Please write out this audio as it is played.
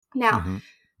Now, Mm-hmm.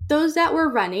 those that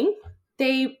were running,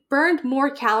 they burned more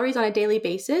calories on a daily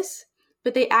basis,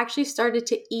 but they actually started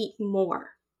to eat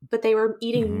more. But they were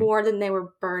eating Mm-hmm. more than they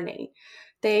were burning.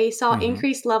 They saw Mm-hmm.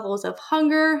 increased levels of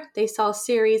hunger. They saw a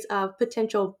series of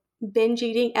potential binge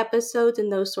eating episodes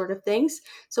and those sort of things.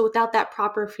 So without that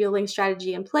proper fueling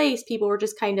strategy in place, people were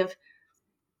just kind of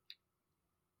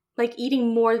like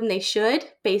eating more than they should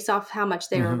based off how much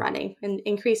they were Mm-hmm. running. And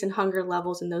increase in hunger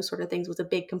levels and those sort of things was a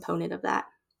big component of that.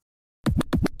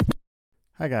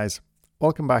 Hi guys,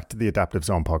 welcome back to the Adaptive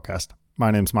Zone podcast.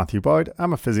 My name's Matthew Boyd.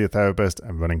 I'm a physiotherapist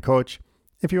and running coach.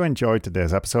 If you enjoyed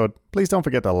today's episode, please don't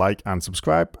forget to like and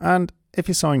subscribe, and if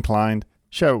you're so inclined,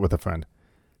 share it with a friend.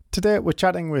 Today we're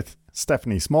chatting with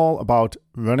Stephanie Small about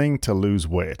running to lose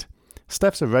weight.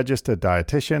 Steph's a registered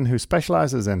dietitian who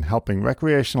specializes in helping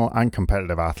recreational and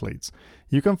competitive athletes.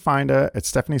 You can find her at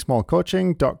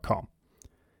stephaniesmallcoaching.com.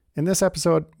 In this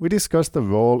episode, we discuss the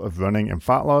role of running in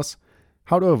fat loss,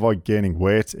 how to avoid gaining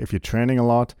weight if you're training a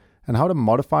lot, and how to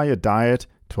modify your diet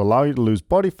to allow you to lose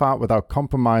body fat without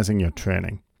compromising your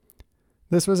training.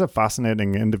 This was a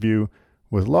fascinating interview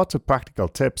with lots of practical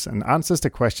tips and answers to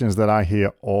questions that I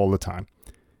hear all the time.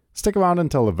 Stick around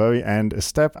until the very end as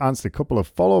Steph answered a couple of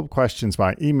follow-up questions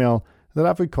by email that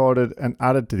I've recorded and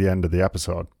added to the end of the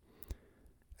episode.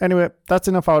 Anyway, that's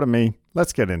enough out of me.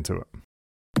 Let's get into it.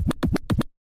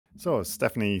 So,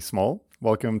 Stephanie Small,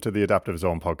 welcome to the Adaptive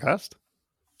Zone podcast.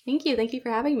 Thank you. Thank you for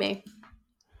having me.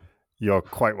 You're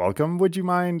quite welcome. Would you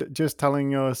mind just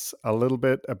telling us a little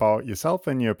bit about yourself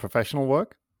and your professional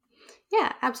work?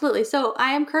 Yeah, absolutely. So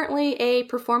I am currently a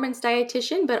performance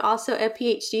dietitian, but also a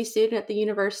PhD student at the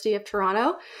University of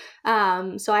Toronto.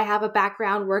 So I have a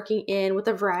background working with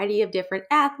a variety of different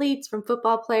athletes, from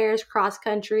football players, cross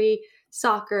country,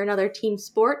 soccer, and other team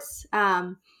sports.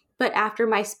 But after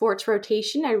my sports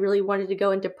rotation, I really wanted to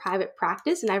go into private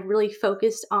practice, and I've really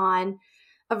focused on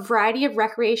a variety of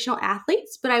recreational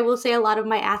athletes. But I will say a lot of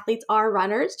my athletes are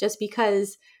runners, just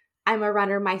because I'm a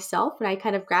runner myself and I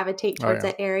kind of gravitate towards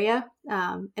that area.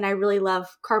 And I really love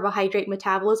carbohydrate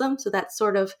metabolism. So that's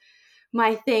sort of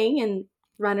my thing, and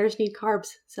runners need carbs.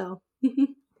 So,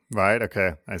 Right.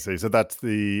 Okay. I see. So that's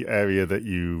the area that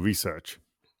you research.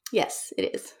 yes,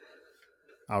 it is.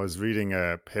 I was reading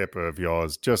a paper of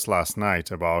yours just last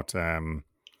night about,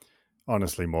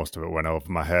 honestly, most of it went over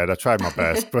my head. I tried my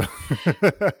best, but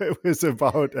it was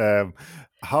about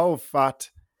how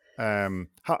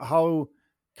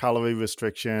calorie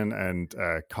restriction and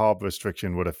carb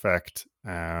restriction would affect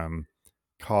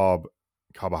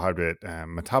carbohydrate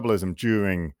metabolism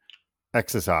during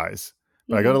exercise.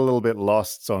 But I got a little bit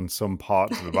lost on some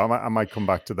parts of it. But I might come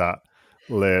back to that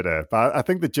later. But I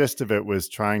think the gist of it was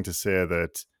trying to say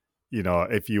that,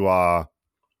 if you are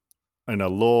in a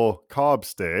low carb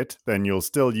state, then you'll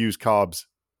still use carbs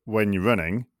when you're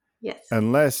running. Yes.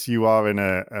 Unless you are in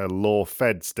a low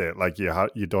fed state, like you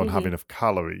don't have enough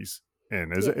calories in.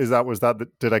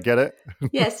 Did I get it?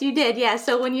 Yes, you did. Yeah.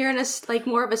 So when you're in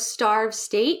more of a starved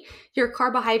state, your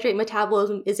carbohydrate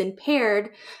metabolism is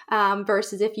impaired,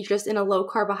 versus if you're just in a low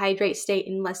carbohydrate state,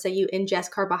 and let's say you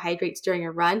ingest carbohydrates during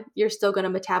a run, you're still going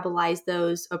to metabolize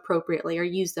those appropriately or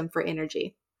use them for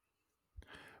energy.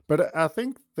 But I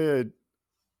think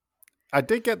I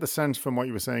did get the sense from what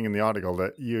you were saying in the article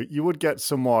that you would get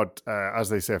somewhat, as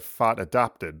they say, fat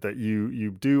adapted, that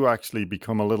you do actually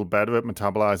become a little better at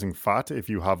metabolizing fat if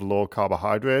you have low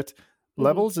carbohydrate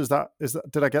levels.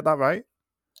 Did I get that right?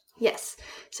 Yes.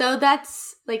 So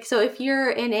that's so if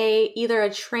you're in either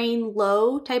a train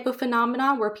low type of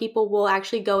phenomenon where people will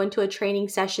actually go into a training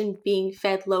session being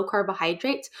fed low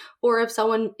carbohydrates, or if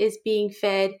someone is being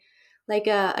fed like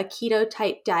a keto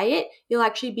type diet, you'll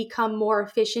actually become more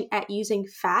efficient at using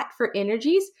fat for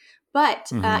energies. But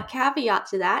caveat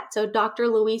to that, so Dr.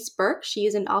 Louise Burke, she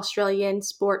is an Australian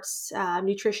sports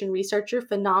nutrition researcher,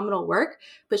 phenomenal work,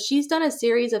 but she's done a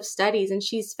series of studies and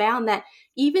she's found that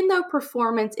even though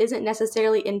performance isn't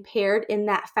necessarily impaired in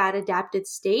that fat adapted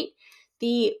state,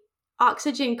 the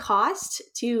oxygen cost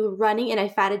to running in a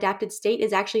fat adapted state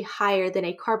is actually higher than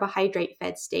a carbohydrate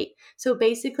fed state. So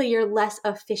basically you're less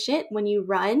efficient when you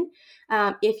run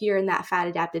if you're in that fat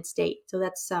adapted state. So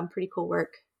that's some pretty cool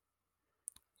work.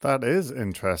 That is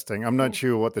interesting. I'm not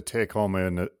sure what the take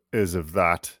home is of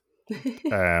that.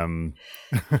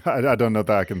 I don't know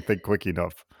that I can think quick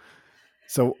enough.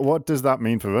 So what does that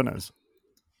mean for runners?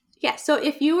 Yeah. So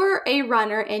if you were a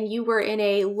runner and you were in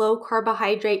a low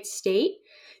carbohydrate state,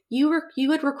 you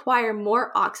would require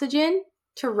more oxygen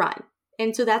to run.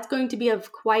 And so that's going to be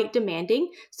quite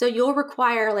demanding. So you'll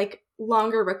require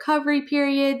longer recovery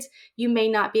periods. You may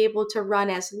not be able to run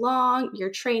as long. Your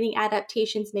training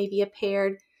adaptations may be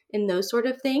impaired. and those sort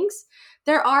of things.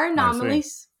 There are I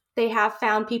anomalies. They have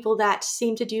found people that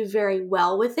seem to do very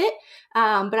well with it,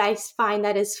 but I find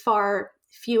that is far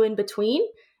few in between,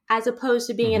 as opposed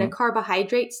to being in a see.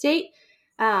 carbohydrate state.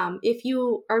 If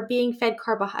you are being fed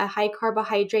a high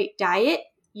carbohydrate diet,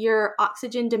 your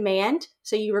oxygen demand,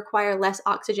 so you require less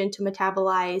oxygen to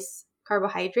metabolize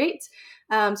carbohydrates.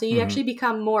 So you Hmm. actually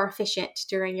become more efficient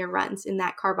during your runs in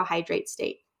that carbohydrate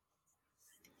state.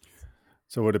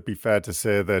 So would it be fair to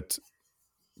say that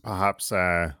perhaps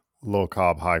low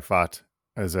carb, high fat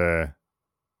as a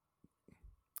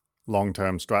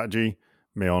long-term strategy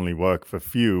may only work for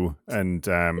few, and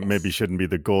maybe Yes. shouldn't be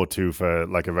the go-to for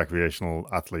like a recreational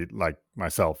athlete like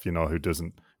myself, who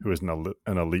isn't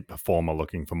an elite performer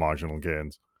looking for marginal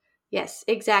gains? Yes,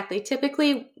 exactly.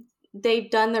 Typically, they've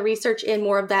done the research in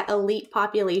more of that elite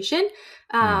population,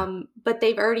 Mm. but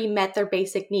they've already met their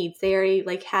basic needs. They already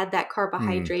like had that Mm.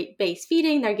 carbohydrate based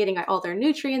feeding. They're getting all their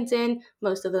nutrients in.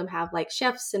 Most of them have like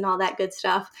chefs and all that good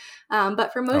stuff.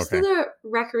 But for most of Okay. the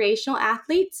recreational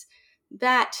athletes,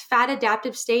 that fat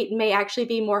adaptive state may actually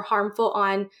be more harmful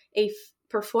on a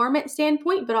performance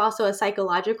standpoint, but also a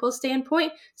psychological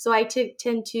standpoint. So I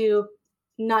tend to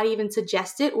not even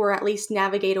suggest it, or at least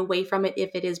navigate away from it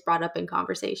if it is brought up in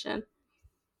conversation.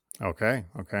 Okay.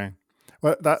 Okay.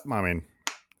 Well,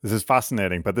 this is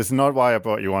fascinating, but this is not why I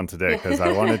brought you on today, because I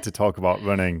Yeah. wanted to talk about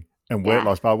running and weight Yeah.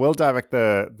 loss. But I will direct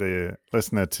the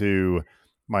listener to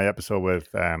my episode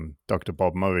with Dr.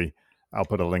 Bob Murray. I'll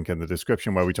put a link in the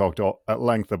description where we talked at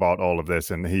length about all of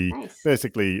this, and he Nice.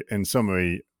 basically, in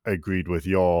summary, agreed with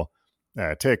your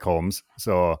take homes.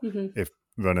 So Mm-hmm. if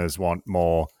runners want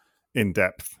more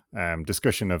in-depth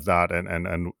discussion of that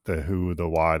and the who, the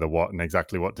why, the what, and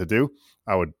exactly what to do,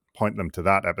 I would point them to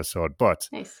that episode. But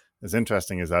Nice. as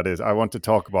interesting as that is, I want to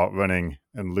talk about running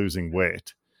and losing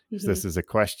weight, because Mm-hmm. this is a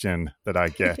question that I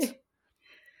get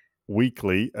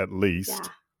weekly at Yeah. least,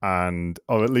 and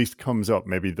or at least comes up.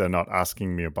 Maybe they're not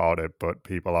asking me about it, but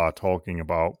people are talking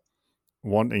about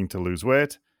wanting to lose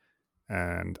weight,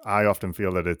 and I often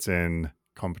feel that it's in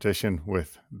competition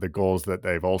with the goals that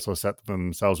they've also set for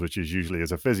themselves, which is usually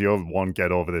as a physio, one,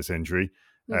 get over this injury,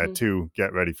 Mm-hmm. two,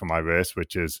 get ready for my race,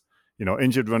 which is,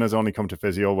 injured runners only come to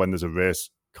physio when there's a race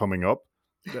coming up.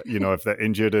 If they're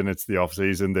injured and it's the off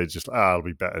season, they just, I'll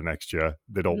be better next year.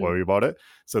 They don't Mm-hmm. worry about it.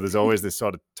 So there's always this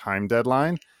sort of time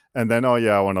deadline. And then, oh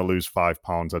yeah, I want to lose 5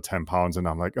 pounds or 10 pounds. And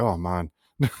I'm like, oh man.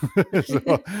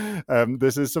 So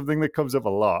this is something that comes up a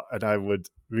lot. And I would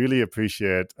really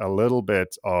appreciate a little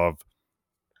bit of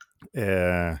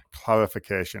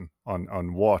clarification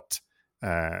on what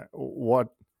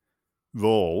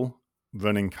role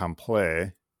running can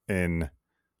play in,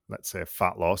 let's say,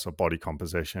 fat loss or body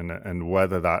composition, and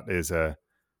whether that is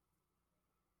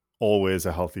always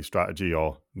a healthy strategy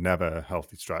or never a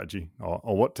healthy strategy,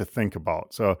 or what to think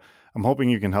about. So I'm hoping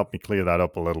you can help me clear that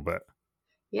up a little bit.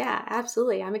 Yeah,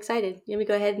 absolutely. I'm excited. You want me to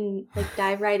go ahead and like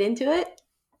dive right into it?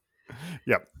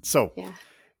 Yeah. So Yeah.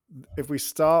 if we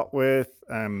start with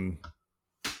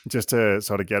just to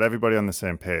sort of get everybody on the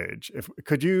same page,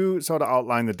 could you sort of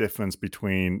outline the difference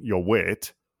between your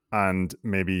weight and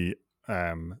maybe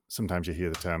sometimes you hear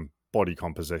the term body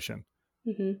composition?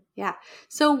 Mm-hmm. Yeah.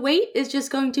 So weight is just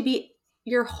going to be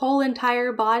your whole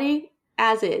entire body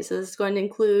as is. So this is going to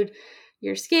include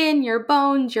your skin, your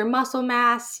bones, your muscle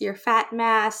mass, your fat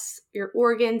mass, your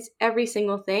organs, every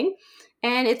single thing.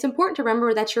 And it's important to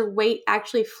remember that your weight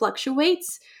actually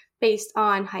fluctuates based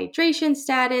on hydration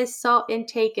status, salt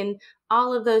intake, and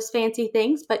all of those fancy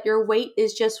things, but your weight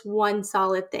is just one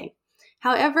solid thing.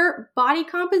 However, body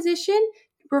composition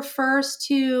refers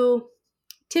to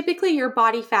typically your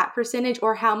body fat percentage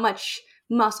or how much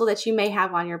muscle that you may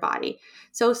have on your body.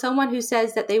 So someone who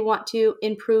says that they want to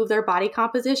improve their body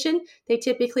composition, they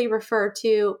typically refer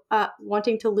to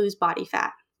wanting to lose body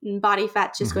fat. And body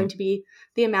fat is just Mm-hmm. going to be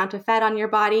the amount of fat on your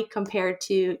body compared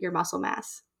to your muscle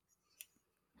mass.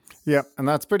 Yeah, and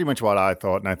that's pretty much what I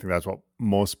thought, and I think that's what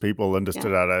most people Yeah.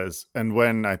 understood that as. And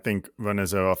when I think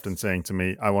runners are often saying to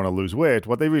me, "I want to lose weight,"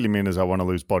 what they really mean is, "I want to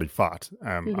lose body fat."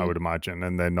 I would Mm-hmm. imagine,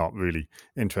 and they're not really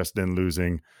interested in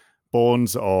losing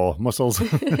bones or muscles.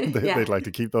 Yeah. They'd like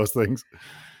to keep those things.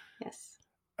 Yes.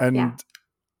 Yeah. And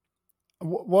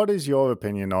what is your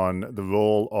opinion on the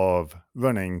role of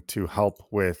running to help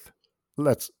with,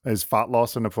 is fat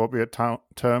loss an appropriate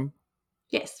term?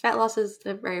 Yes. Fat loss is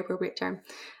a very appropriate term.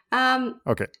 Um,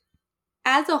 Okay.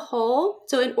 as a whole,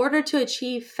 so in order to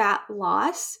achieve fat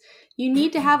loss, you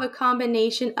need to have a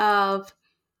combination of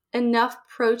enough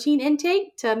protein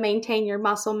intake to maintain your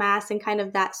muscle mass and kind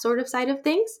of that sort of side of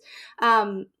things.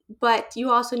 But you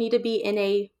also need to be in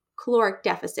a caloric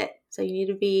deficit. So you need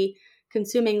to be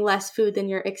consuming less food than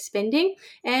you're expending.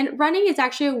 And running is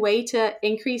actually a way to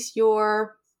increase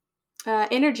your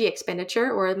energy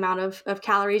expenditure or amount of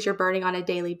calories you're burning on a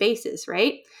daily basis,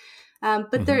 right?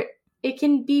 But Mm-hmm. it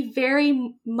can be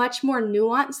very much more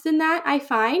nuanced than that, I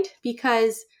find,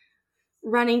 because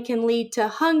running can lead to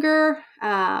hunger.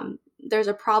 There's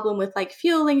a problem with like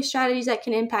fueling strategies that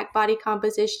can impact body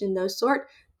composition and those sort.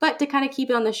 But to kind of keep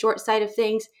it on the short side of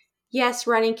things, yes,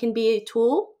 running can be a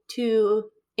tool to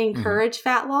Mm-hmm. encourage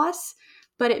fat loss,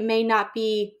 but it may not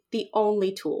be the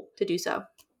only tool to do so.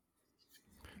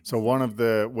 So one of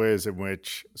the ways in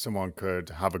which someone could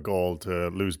have a goal to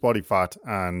lose body fat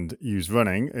and use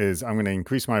running is, I'm going to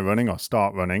increase my running or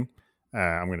start running.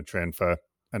 I'm going to train for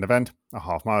an event, a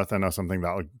half marathon or something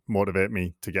that will motivate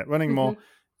me to get running more.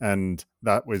 And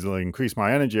that will increase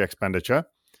my energy expenditure.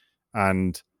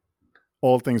 And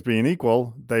all things being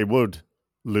equal, they would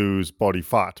lose body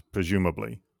fat,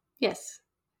 presumably. Yes.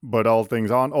 But all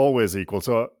things aren't always equal.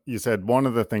 So you said one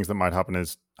of the things that might happen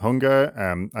is hunger.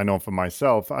 I know for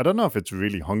myself, I don't know if it's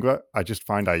really hunger. I just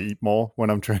find I eat more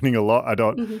when I'm training a lot. I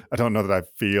don't know that I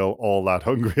feel all that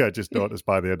hungry. I just notice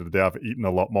by the end of the day I've eaten a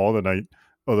lot more than I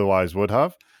otherwise would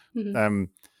have.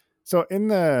 So in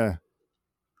the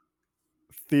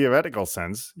theoretical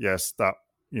sense, yes, that,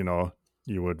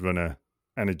 you would run a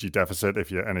energy deficit if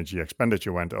your energy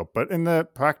expenditure went up. But in the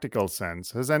practical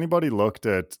sense, has anybody looked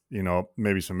at,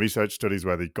 maybe some research studies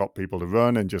where they got people to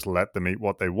run and just let them eat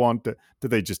what they want? Do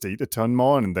they just eat a ton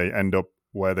more and they end up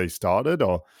where they started?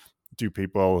 Or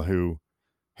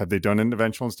have they done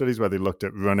interventional studies where they looked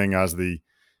at running as the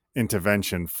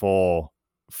intervention for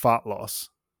fat loss?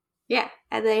 Yeah,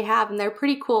 they have, and they're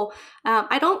pretty cool.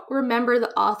 I don't remember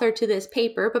the author to this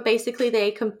paper, but basically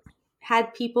they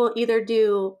had people either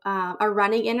do a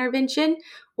running intervention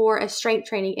or a strength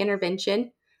training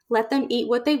intervention, let them eat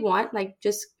what they want, like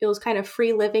just it was kind of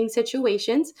free living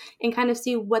situations, and kind of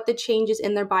see what the changes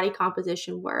in their body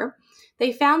composition were.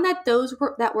 They found that those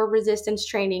that were resistance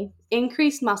training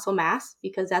increased muscle mass,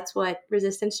 because that's what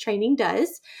resistance training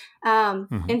does.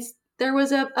 And there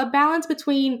was a balance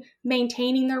between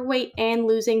maintaining their weight and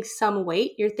losing some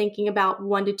weight. You're thinking about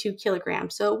 1 to 2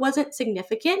 kilograms. So it wasn't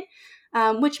significant,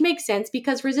 which makes sense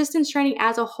because resistance training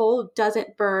as a whole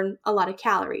doesn't burn a lot of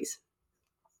calories.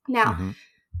 Now,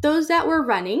 those that were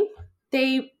running,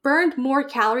 they burned more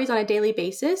calories on a daily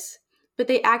basis, but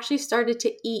they actually started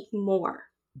to eat more.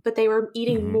 But they were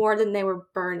eating more than they were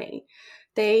burning.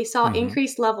 They saw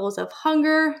increased levels of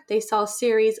hunger. They saw a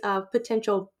series of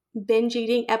potential binge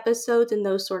eating episodes and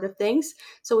those sort of things.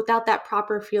 So without that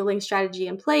proper fueling strategy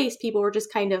in place, people were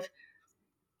just kind of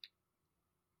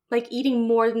like eating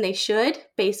more than they should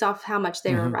based off how much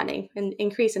they were running. And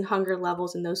increase in hunger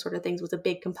levels and those sort of things was a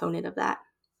big component of that.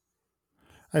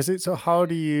 I see. So how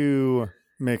do you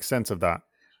make sense of that?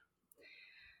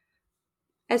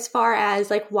 As far as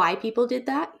like why people did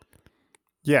that?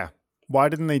 Yeah. Why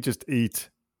didn't they just eat?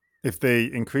 If they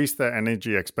increased their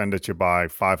energy expenditure by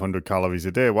 500 calories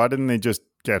a day, why didn't they just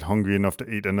get hungry enough to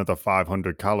eat another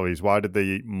 500 calories? Why did they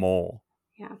eat more?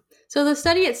 Yeah. So the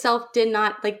study itself did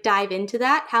not like dive into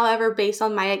that. However, based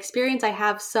on my experience, I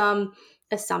have some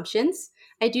assumptions.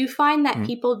 I do find that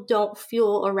people don't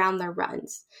fuel around their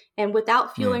runs. And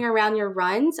without fueling around your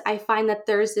runs, I find that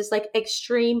there's this like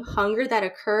extreme hunger that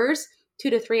occurs 2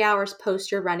 to 3 hours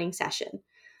post your running session.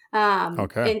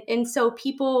 And so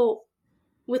people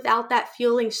without that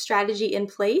fueling strategy in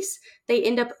place, they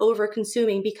end up over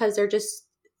consuming because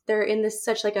they're in this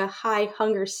such like a high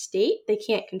hunger state. They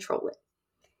can't control it.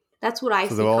 That's what I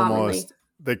see commonly.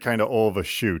 They kind of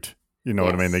overshoot, you know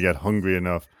what I mean? They get hungry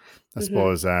enough. I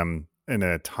suppose in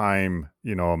a time,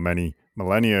 many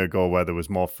millennia ago where there was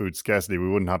more food scarcity, we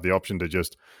wouldn't have the option to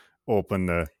just open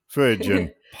the fridge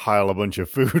and pile a bunch of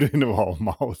food into our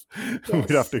mouth. We'd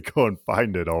have to go and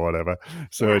find it or whatever.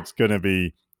 So it's going to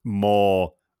be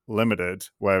more limited.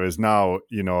 Whereas now,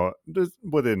 there's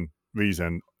within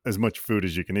reason, as much food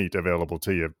as you can eat available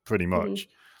to you pretty much.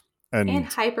 And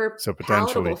hyper so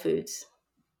palatable foods.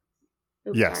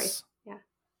 Oops, yes. Sorry.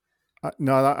 Yeah.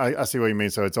 No, I see what you mean.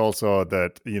 So it's also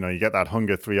that, you get that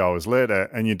hunger 3 hours later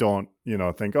and you don't,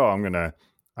 think, oh,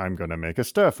 I'm going to make a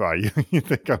stir fry. You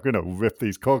think I'm going to rip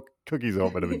these cookies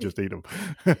open and just eat them.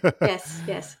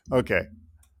 Yes. Okay.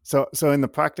 So in the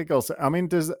practical, I mean,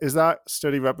 is that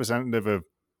study representative of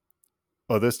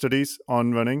other studies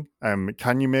on running?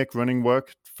 Can you make running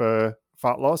work for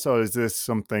fat loss, or is this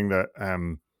something that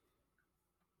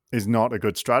is not a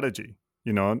good strategy?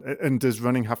 And does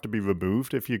running have to be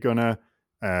removed if you're gonna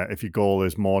if your goal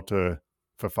is more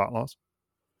for fat loss?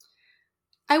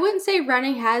 I wouldn't say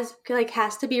running has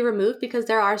to be removed, because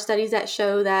there are studies that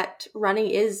show that running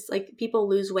is like, people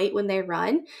lose weight when they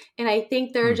run. And I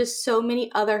think there are just so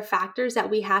many other factors that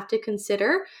we have to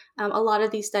consider. A lot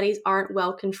of these studies aren't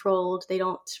well controlled. They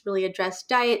don't really address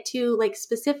diet too, like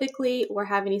specifically, or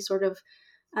have any sort of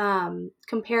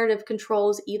comparative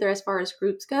controls either as far as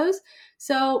groups goes.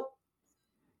 So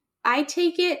I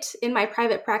take it in my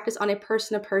private practice on a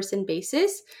person-to-person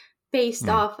basis, based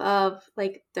off of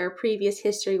like their previous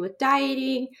history with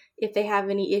dieting, if they have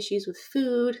any issues with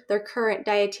food, their current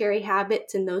dietary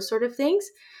habits, and those sort of things,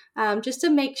 just to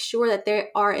make sure that they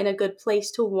are in a good place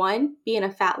to, one, be in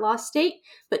a fat loss state,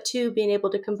 but two, being able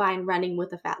to combine running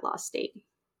with a fat loss state.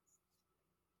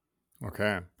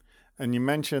 Okay. And you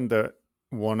mentioned that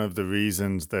one of the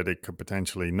reasons that it could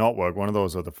potentially not work, one of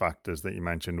those other factors that you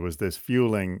mentioned, was this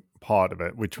fueling part of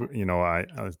it, which,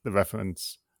 the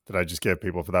reference that I just gave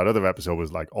people for that other episode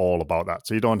was like all about that.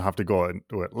 So you don't have to go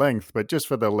into it length, but just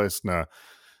for the listener,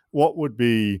 what would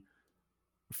be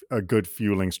a good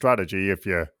fueling strategy if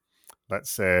you,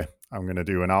 let's say, I'm going to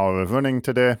do an hour of running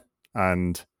today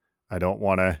and I don't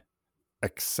want to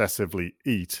excessively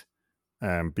eat.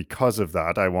 Because of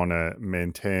that, I want to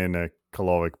maintain a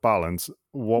caloric balance.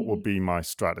 What would be my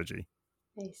strategy?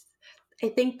 Nice. I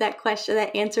think that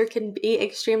answer can be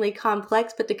extremely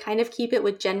complex, but to kind of keep it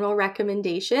with general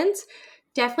recommendations,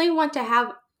 definitely want to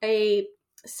have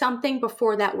something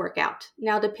before that workout.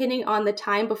 Now, depending on the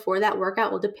time before that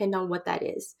workout will depend on what that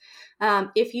is.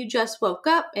 If you just woke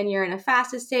up and you're in a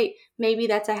fasted state, maybe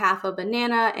that's a half a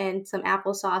banana and some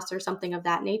applesauce or something of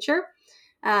that nature.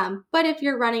 But if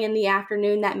you're running in the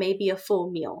afternoon, that may be a full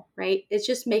meal, right? It's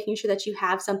just making sure that you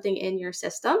have something in your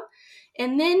system.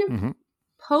 And then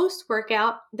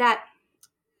post-workout, that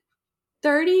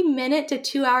 30-minute to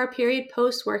 2-hour period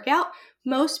post-workout,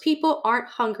 most people aren't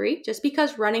hungry, just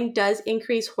because running does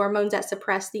increase hormones that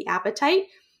suppress the appetite,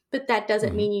 but that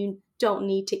doesn't mean you don't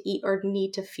need to eat or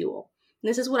need to fuel. And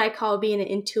this is what I call being an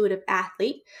intuitive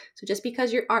athlete. So just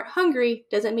because you aren't hungry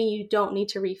doesn't mean you don't need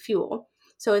to refuel.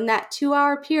 So in that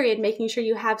 2-hour period, making sure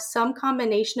you have some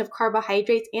combination of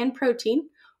carbohydrates and protein,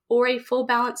 or a full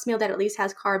balanced meal that at least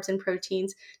has carbs and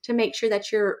proteins, to make sure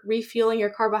that you're refueling your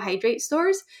carbohydrate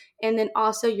stores, and then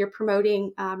also you're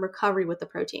promoting recovery with the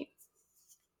protein.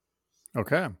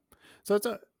 Okay. So it's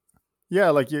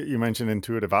like you mentioned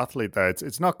intuitive athlete there.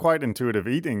 It's not quite intuitive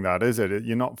eating, that, is it?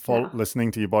 You're not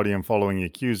listening to your body and following your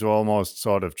cues. You're almost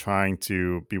sort of trying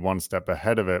to be one step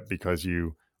ahead of it because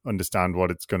you understand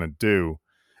what it's going to do.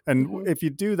 And if you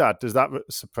do that, does that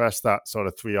suppress that sort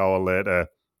of 3-hour later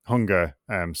hunger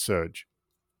surge?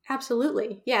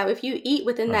 Absolutely. Yeah. If you eat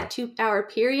within that 2-hour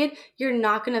period, you're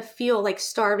not going to feel like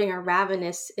starving or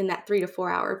ravenous in that 3 to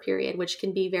 4 hour period, which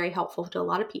can be very helpful to a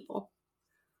lot of people.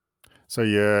 So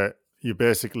you're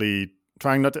basically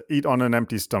trying not to eat on an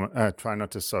empty stomach,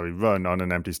 run on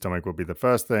an empty stomach would be the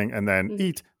first thing, and then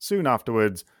eat soon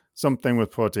afterwards something with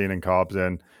protein and carbs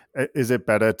in. Is it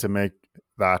better to make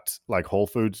that like whole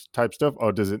foods type stuff,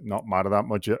 or does it not matter that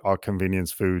much? Are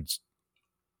convenience foods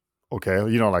okay?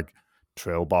 Like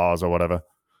trail bars or whatever.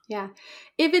 Yeah.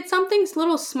 If it's something a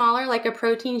little smaller, like a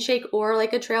protein shake or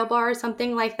like a trail bar or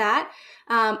something like that,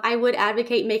 I would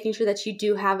advocate making sure that you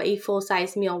do have a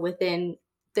full-size meal within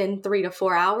 3 to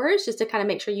 4 hours, just to kind of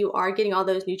make sure you are getting all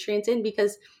those nutrients in,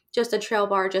 because just a trail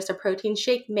bar, just a protein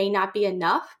shake may not be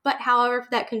enough. But however, for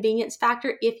that convenience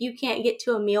factor, if you can't get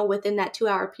to a meal within that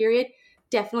 2-hour period,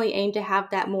 definitely aim to have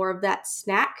that more of that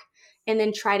snack, and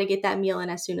then try to get that meal in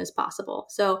as soon as possible.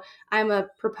 So I'm a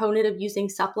proponent of using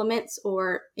supplements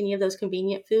or any of those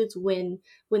convenient foods when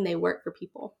they work for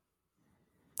people.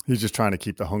 You're just trying to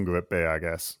keep the hunger at bay, I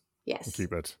guess. Yes. And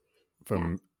keep it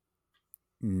from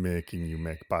making you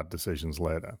make bad decisions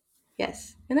later.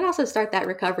 Yes. And then also start that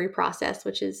recovery process,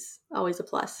 which is always a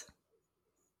plus.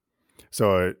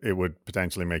 So it would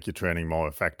potentially make your training more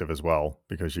effective as well,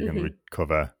 because you can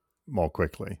recover more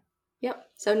quickly. Yep.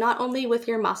 So not only with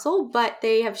your muscle, but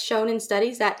they have shown in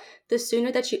studies that the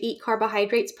sooner that you eat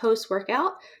carbohydrates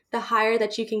post-workout, the higher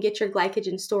that you can get your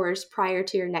glycogen stores prior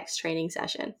to your next training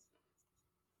session.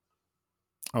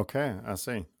 Okay, I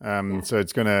see. So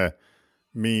it's going to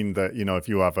mean that, if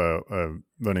you have a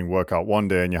running workout one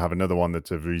day and you have another one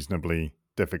that's a reasonably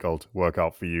difficult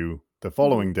workout for you the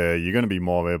following day, you're going to be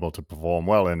more able to perform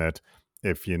well in it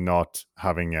if you're not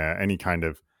having any kind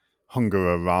of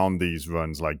hunger around these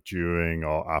runs, like during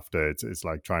or after. It's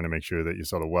like trying to make sure that you're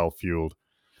sort of well fueled.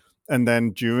 And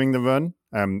then during the run,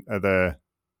 do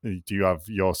you have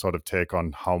your sort of take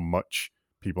on how much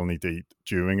people need to eat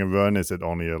during a run? Is it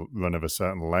only a run of a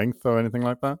certain length or anything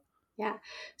like that? Yeah.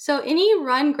 So any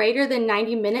run greater than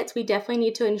 90 minutes, we definitely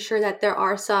need to ensure that there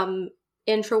are some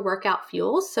intra-workout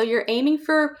fuels. So you're aiming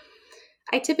for,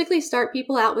 I typically start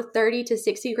people out with 30 to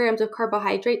 60 grams of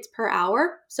carbohydrates per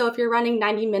hour. So if you're running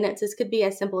 90 minutes, this could be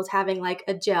as simple as having like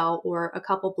a gel or a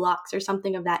couple blocks or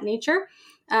something of that nature.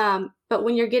 But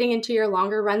when you're getting into your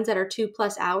longer runs that are 2+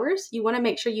 hours, you want to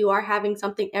make sure you are having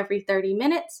something every 30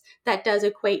 minutes. That does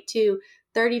equate to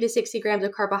 30 to 60 grams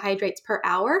of carbohydrates per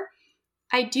hour.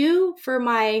 I do for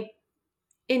my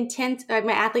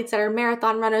my athletes that are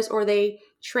marathon runners or they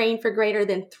train for greater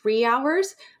than 3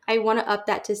 hours, I want to up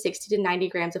that to 60 to 90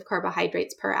 grams of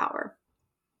carbohydrates per hour.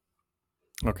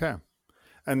 Okay.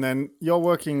 And then you're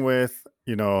working with,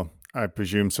 I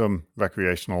presume some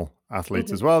recreational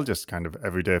athletes as well, just kind of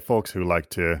everyday folks who like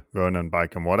to run and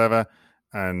bike and whatever.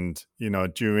 And,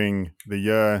 during the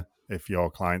year, if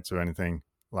your clients are anything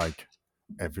like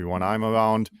everyone I'm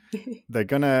around, they're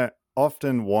going to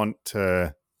often want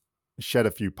to shed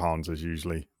a few pounds, is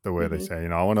usually the way they say,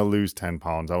 I want to lose 10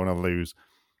 pounds. I want to lose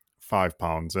 5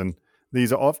 pounds. And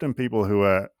these are often people who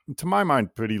are, to my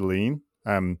mind, pretty lean.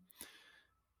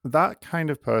 That kind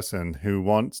of person who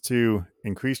wants to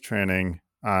increase training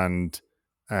and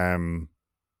run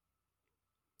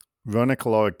a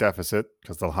caloric deficit,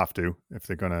 because they'll have to if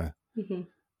they're going to,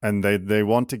 and they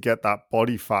want to get that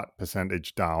body fat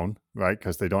percentage down, right?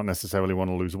 Because they don't necessarily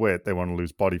want to lose weight. They want to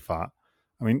lose body fat.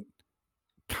 I mean,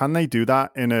 can they do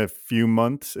that in a few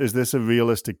months? Is this a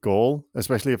realistic goal,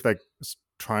 especially if they're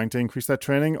trying to increase their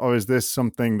training? Or is this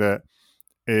something that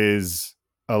is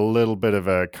a little bit of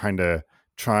a kind of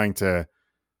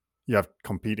you have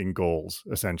competing goals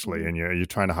essentially, and you're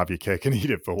trying to have your cake and eat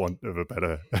it, for want of a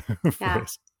better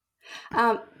phrase?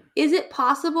 Is it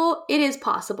possible? It is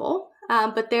possible.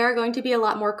 But there are going to be a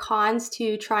lot more cons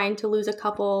to trying to lose a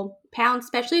couple pounds,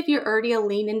 especially if you're already a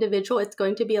lean individual. It's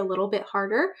going to be a little bit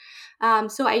harder.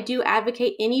 So I do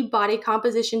advocate any body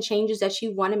composition changes that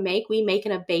you want to make, we make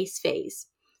in a base phase.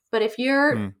 But if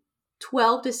you're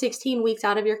 12 to 16 weeks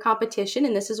out of your competition,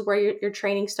 and this is where your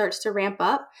training starts to ramp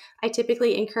up, I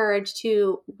typically encourage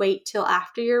to wait till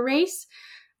after your race.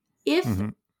 If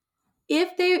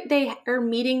they are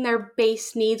meeting their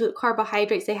base needs with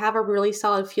carbohydrates, they have a really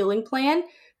solid fueling plan,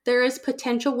 there is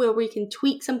potential where we can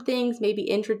tweak some things, maybe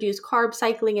introduce carb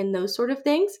cycling and those sort of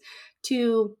things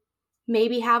to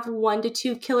maybe have 1 to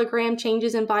 2 kilogram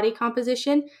changes in body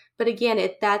composition. But again,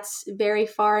 that's very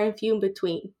far and few in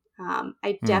between.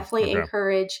 I definitely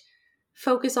encourage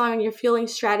focus on your fueling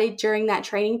strategy during that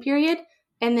training period,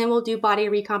 and then we'll do body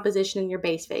recomposition in your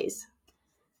base phase.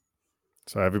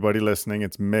 So everybody listening,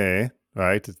 it's May,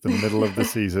 right? It's the middle of the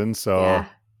season. So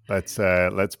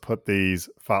let's put these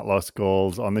fat loss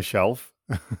goals on the shelf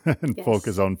and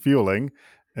focus on fueling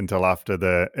until after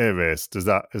the A race. Is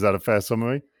that a fair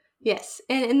summary? Yes.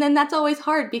 And then that's always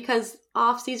hard because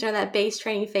off season or that base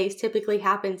training phase typically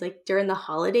happens like during the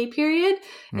holiday period.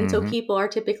 And so people are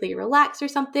typically relaxed or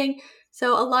something.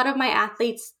 So a lot of my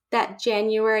athletes, that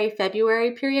January,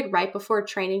 February period right before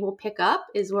training will pick up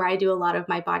is where I do a lot of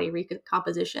my body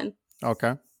recomposition.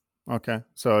 Okay.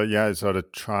 So yeah, sort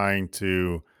of trying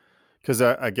to, because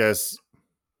I guess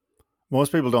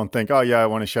most people don't think, oh yeah, I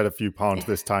want to shed a few pounds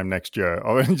this time next year.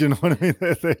 Or, do you know what I mean?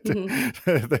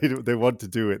 They want to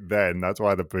do it then. That's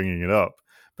why they're bringing it up.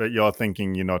 But you're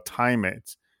thinking, time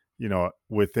it,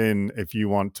 within, if you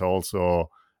want to also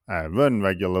run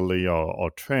regularly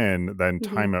or train, then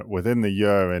time it within the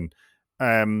year.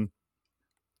 And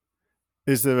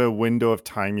is there a window of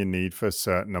time you need for a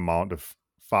certain amount of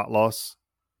fat loss?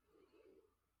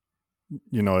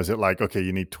 Is it like, okay,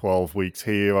 you need 12 weeks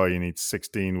here or you need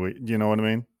 16 weeks? You know what I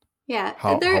mean? Yeah.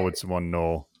 How would someone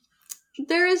know?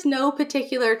 There is no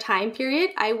particular time period.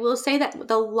 I will say that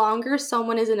the longer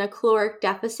someone is in a caloric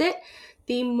deficit,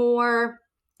 the more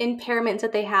impairments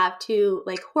that they have to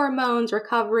like hormones,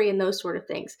 recovery, and those sort of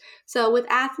things. So with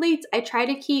athletes, I try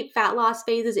to keep fat loss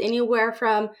phases anywhere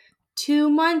from 2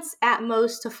 months at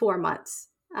most to 4 months.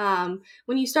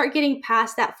 When you start getting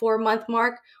past that 4-month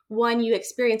mark, one, you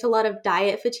experience a lot of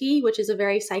diet fatigue, which is a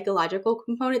very psychological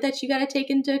component that you got to take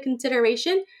into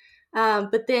consideration.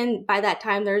 But then by that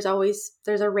time, there's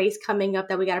a race coming up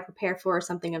that we got to prepare for or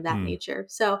something of that nature.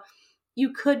 So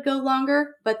you could go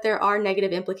longer, but there are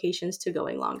negative implications to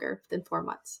going longer than 4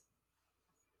 months.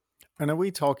 And are we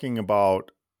talking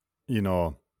about,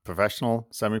 professional,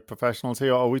 semi-professionals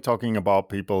here? Or are we talking about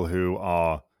people who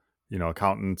are,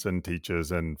 accountants and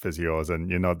teachers and physios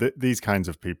and, these kinds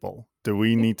of people? Do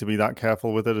we need to be that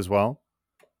careful with it as well?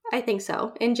 I think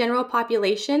so. In general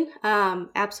population,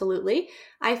 absolutely.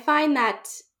 I find that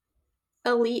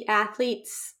elite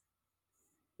athletes,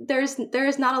 there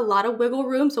is not a lot of wiggle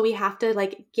room, so we have to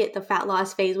like get the fat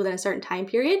loss phase within a certain time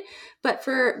period. But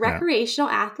for recreational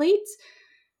athletes,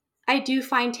 I do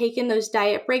find taking those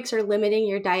diet breaks or limiting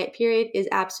your diet period is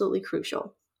absolutely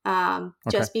crucial. Okay.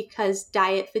 Just because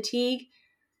diet fatigue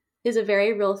is a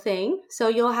very real thing. So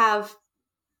you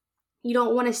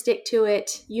don't want to stick to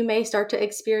it. You may start to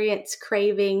experience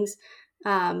cravings.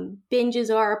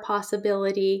 Binges are a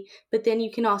possibility, but then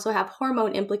you can also have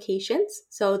hormone implications.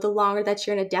 So the longer that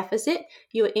you're in a deficit,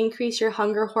 you increase your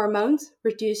hunger hormones,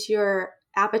 reduce your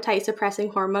appetite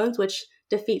suppressing hormones, which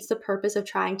defeats the purpose of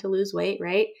trying to lose weight,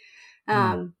 right?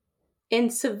 Mm. In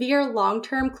severe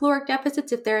long-term caloric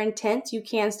deficits, if they're intense, you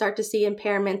can start to see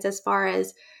impairments as far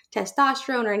as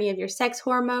testosterone or any of your sex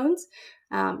hormones.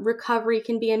 Recovery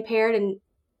can be impaired, and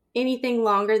anything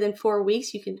longer than 4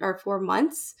 weeks, or 4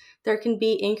 months, there can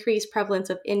be increased prevalence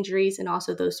of injuries and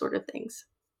also those sort of things.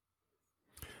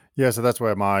 Yeah, so that's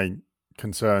where my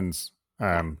concerns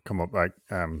Yeah. come up, like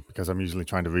because I'm usually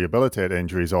trying to rehabilitate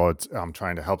injuries, or I'm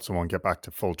trying to help someone get back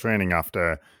to full training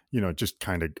after, just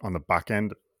kind of on the back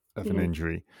end of an Mm-hmm.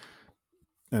 injury.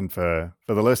 And for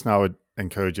the listener, I would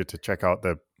encourage you to check out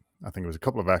I think it was a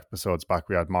couple of episodes back,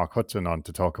 we had Mark Hudson on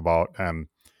to talk about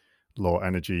low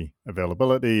energy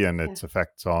availability and Yeah. its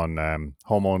effects on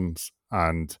hormones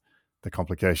and the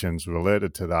complications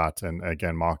related to that. And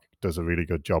again, Mark does a really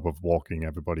good job of walking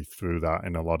everybody through that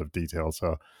in a lot of detail.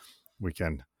 So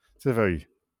it's a very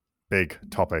big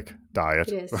topic, diet.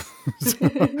 It is. So,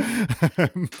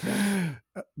 um,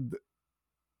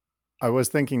 I was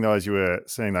thinking though, as you were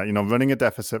saying that, running a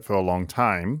deficit for a long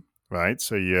time, right?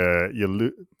 So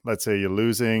let's say you're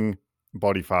losing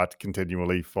body fat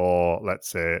continually for, let's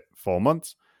say, 4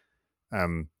 months.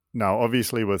 Now,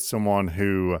 obviously, with someone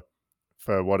who,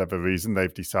 for whatever reason,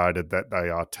 they've decided that they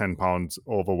are 10 pounds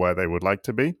over where they would like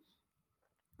to be,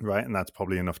 right? And that's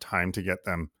probably enough time to get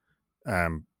them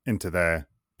into their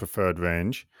preferred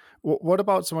range. What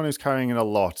about someone who's carrying a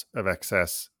lot of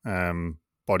excess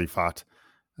body fat?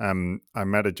 I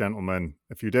met a gentleman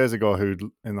a few days ago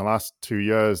who, in the last 2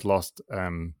 years, lost,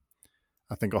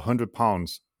 I think, 100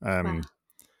 pounds. Wow.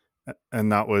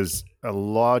 And that was a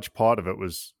large part of it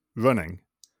was running.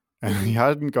 And Mm-hmm. he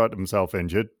hadn't got himself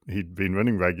injured. He'd been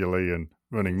running regularly and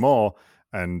running more.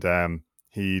 And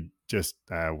he just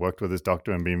worked with his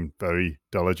doctor and been very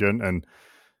diligent. And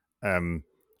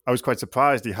I was quite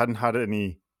surprised he hadn't had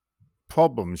any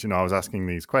problems. I was asking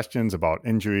these questions about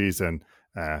injuries and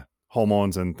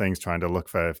hormones and things, trying to look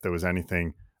for if there was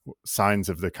anything, signs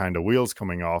of the kind of wheels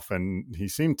coming off. And he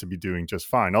seemed to be doing just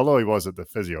fine, although he was at the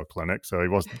physio clinic, so he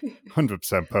wasn't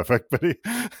 100% perfect.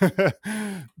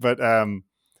 But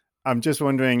I'm just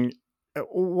wondering,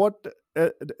 what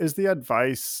is the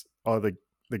advice or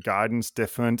the guidance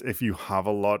different if you have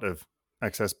a lot of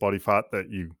excess body fat that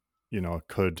you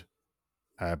could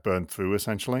burn through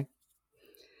essentially?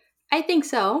 I think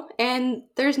so. And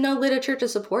there's no literature to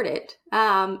support it.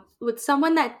 With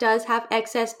someone that does have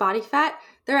excess body fat,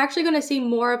 they're actually going to see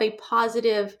more of a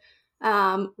positive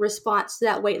response to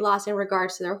that weight loss in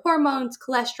regards to their hormones,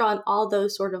 cholesterol, and all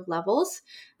those sort of levels.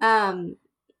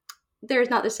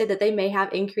 There's not to say that they may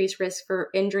have increased risk for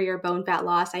injury or bone fat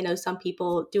loss. I know some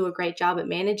people do a great job at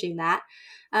managing that.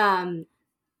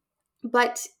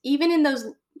 But even in those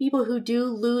people who do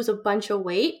lose a bunch of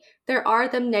weight, there are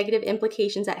the negative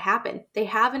implications that happen. They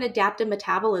have an adaptive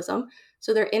metabolism,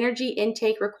 so their energy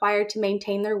intake required to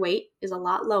maintain their weight is a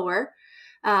lot lower.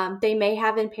 They may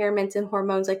have impairments in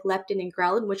hormones like leptin and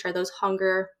ghrelin, which are those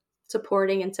hunger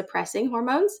supporting and suppressing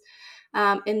hormones,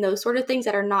 and those sort of things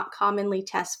that are not commonly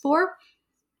tested for.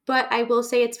 But I will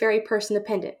say it's very person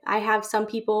dependent. I have some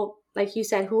people, like you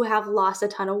said, who have lost a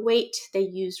ton of weight. They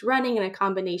used running and a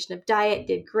combination of diet,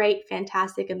 did great,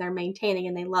 fantastic, and they're maintaining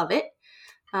and they love it.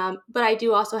 But I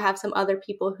do also have some other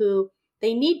people who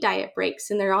they need diet breaks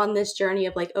and they're on this journey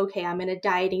of like, okay, I'm in a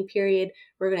dieting period.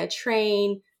 We're going to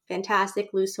train, fantastic,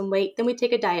 lose some weight. Then we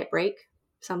take a diet break,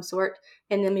 some sort,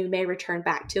 and then we may return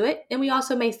back to it. And we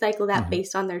also may cycle that Mm-hmm.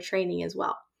 based on their training as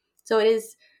well. So it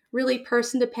is really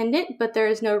person dependent, but there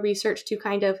is no research to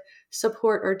kind of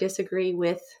support or disagree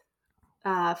with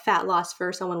fat loss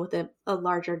for someone with a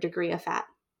larger degree of fat.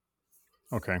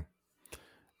 Okay.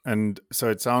 And so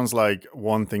it sounds like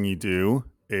one thing you do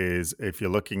is, if you're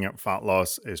looking at fat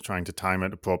loss, is trying to time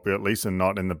it appropriately, so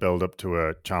not in the build up to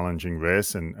a challenging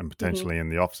race and Mm-hmm. potentially in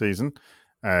the off season,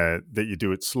 that you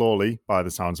do it slowly by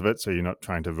the sounds of it. So you're not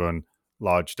trying to run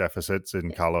large deficits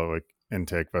in caloric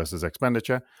intake versus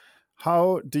expenditure.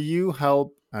 How do you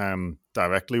help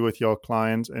directly with your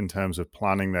clients in terms of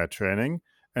planning their training?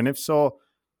 And if so,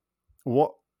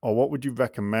 what would you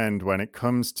recommend when it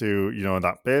comes to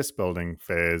that base building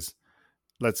phase?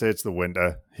 Let's say it's the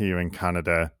winter here in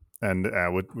Canada, and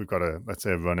we've got let's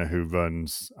say a runner who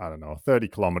runs, I don't know, 30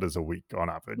 kilometers a week on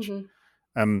average. Mm-hmm.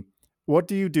 What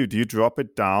do you do? Do you drop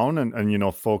it down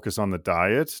and focus on the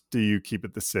diet? Do you keep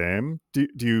it the same? Do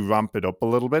you ramp it up a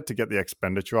little bit to get the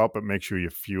expenditure up, but make sure you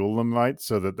fuel them right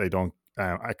so that they don't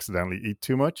accidentally eat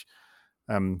too much?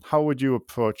 How would you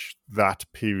approach that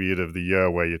period of the year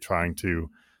where you're trying to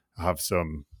have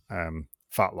some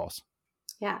fat loss?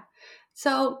 Yeah.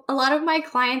 So a lot of my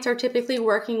clients are typically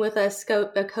working with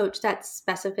a coach that's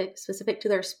specific to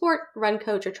their sport, run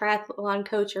coach or triathlon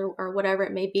coach or whatever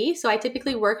it may be. So I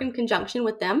typically work in conjunction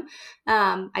with them.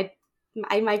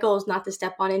 My goal is not to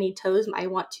step on any toes. I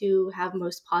want to have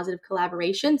most positive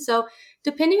collaboration. So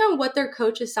depending on what their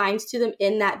coach assigns to them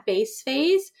in that base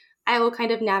phase, I will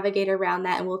kind of navigate around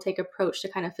that and we'll take approach to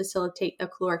kind of facilitate a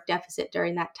caloric deficit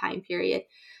during that time period.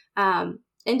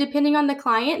 And depending on the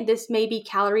client, this may be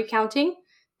calorie counting.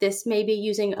 This may be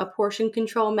using a portion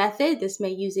control method. This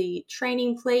may use a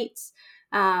training plates,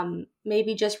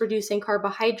 maybe just reducing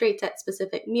carbohydrates at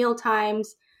specific meal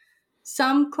times.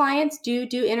 Some clients do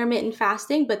intermittent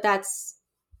fasting, but that's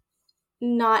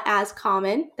not as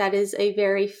common. That is a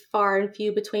very far and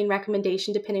few between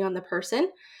recommendation depending on the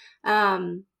person.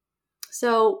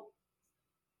 So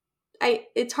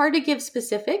it's hard to give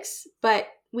specifics, but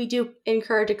we do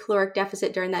encourage a caloric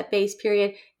deficit during that base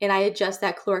period, and I adjust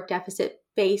that caloric deficit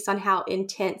based on how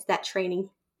intense that training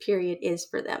period is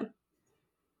for them.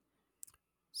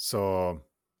 So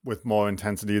with more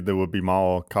intensity, there would be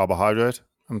more carbohydrate,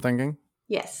 I'm thinking?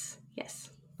 Yes.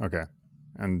 Okay.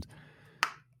 And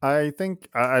I think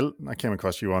I came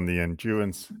across you on the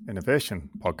Endurance Innovation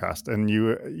podcast, and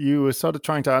you were sort of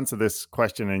trying to answer this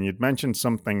question, and you'd mentioned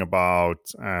something about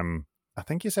I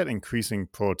think you said increasing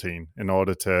protein in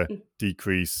order to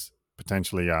decrease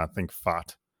potentially, I think,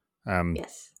 fat.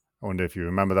 Yes. I wonder if you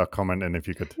remember that comment and if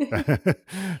you could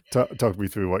talk me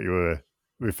through what you were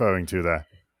referring to there.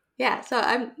 Yeah, so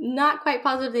I'm not quite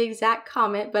positive the exact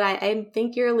comment, but I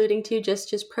think you're alluding to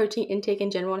just protein intake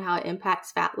in general and how it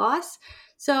impacts fat loss.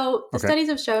 So the studies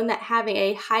have shown that having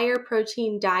a higher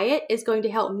protein diet is going to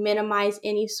help minimize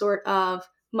any sort of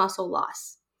muscle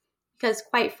loss. Because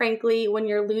quite frankly, when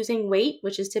you're losing weight,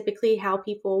 which is typically how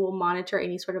people will monitor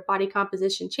any sort of body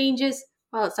composition changes,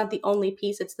 well, it's not the only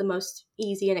piece, it's the most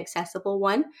easy and accessible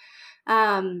one.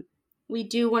 We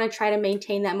do want to try to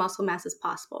maintain that muscle mass as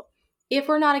possible. If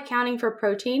we're not accounting for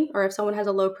protein, or if someone has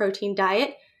a low protein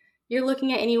diet, you're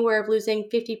looking at anywhere of losing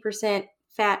 50%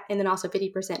 fat and then also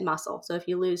 50% muscle. So if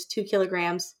you lose 2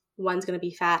 kilograms, one's going to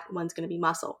be fat, one's going to be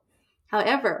muscle.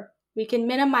 However, we can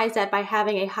minimize that by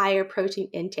having a higher protein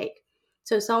intake.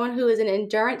 So someone who is an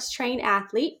endurance trained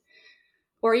athlete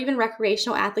or even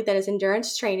recreational athlete that is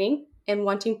endurance training and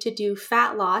wanting to do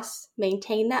fat loss,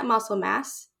 maintain that muscle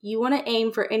mass, you want to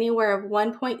aim for anywhere of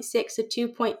 1.6 to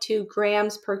 2.2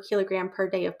 grams per kilogram per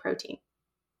day of protein.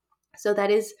 So that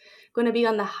is going to be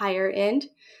on the higher end.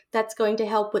 That's going to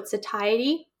help with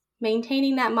satiety,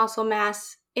 maintaining that muscle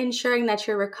mass, ensuring that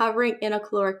you're recovering in a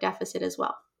caloric deficit as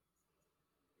well.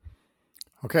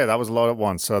 Okay, that was a lot at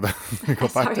once. So go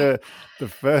back to the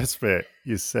first bit.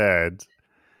 You said,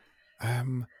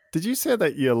 did you say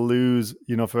that you lose,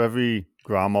 for every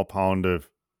gram or pound of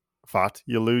fat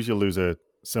you lose a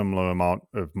similar amount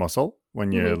of muscle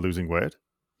when you're losing weight?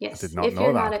 Yes. I did not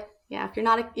know that.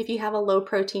 If you have a low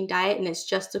protein diet and it's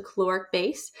just a caloric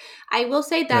base, I will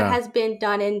say that has been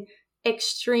done in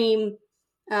extreme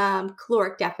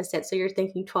caloric deficit. So you're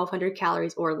thinking 1,200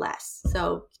 calories or less.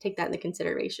 So take that into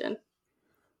consideration.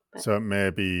 So it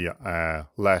may be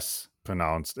less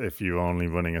pronounced if you're only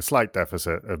running a slight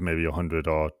deficit of maybe 100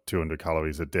 or 200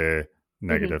 calories a day,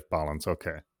 negative balance.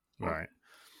 Okay. Yeah. Right.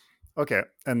 Okay.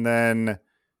 And then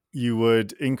you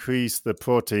would increase the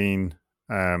protein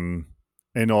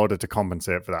in order to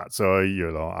compensate for that. So,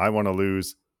 I want to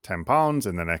lose 10 pounds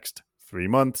in the next 3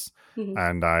 months.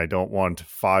 And I don't want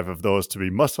 5 of those to be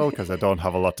muscle because I don't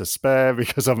have a lot to spare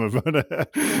because I'm a runner.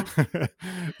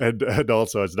 and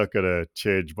also it's not going to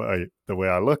change the way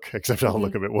I look, except I'll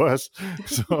look a bit worse.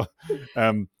 So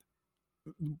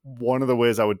one of the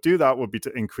ways I would do that would be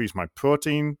to increase my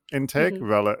protein intake.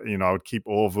 I would keep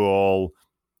overall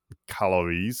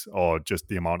calories or just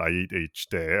the amount I eat each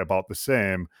day about the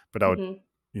same, but I would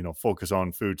focus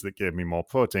on foods that gave me more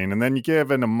protein. And then you gave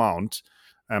an amount.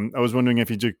 I was wondering if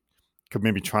you could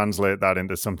maybe translate that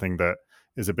into something that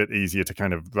is a bit easier to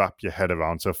kind of wrap your head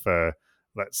around. So for,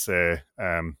 let's say,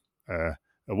 a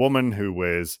woman who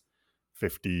weighs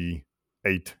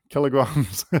 58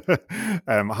 kilograms,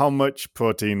 how much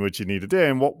protein would she need a day,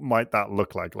 and what might that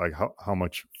look like? Like how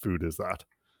much food is that?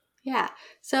 Yeah.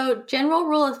 So general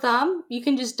rule of thumb, you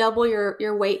can just double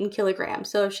your weight in kilograms.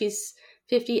 So if she's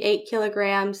 58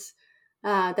 kilograms,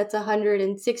 that's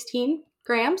 116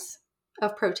 grams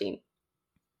of protein.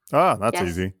 Ah, that's Yes.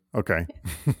 easy. Okay.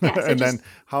 Yeah. So And then just,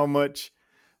 how much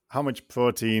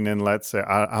protein in, let's say,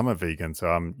 I'm a vegan, so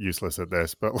I'm useless at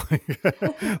this, but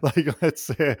like let's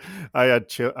say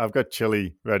I've got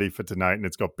chili ready for tonight and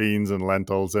it's got beans and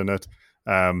lentils in it.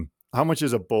 How much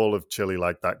is a bowl of chili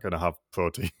like that going to have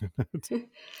protein in it?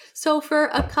 so for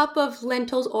a cup of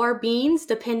lentils or beans,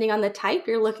 depending on the type,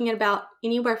 you're looking at about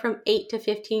anywhere from 8 to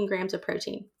 15 grams of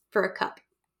protein for a cup.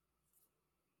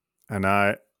 And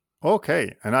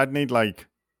and I'd need like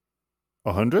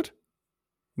 100?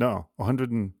 No,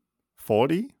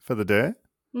 140 for the day.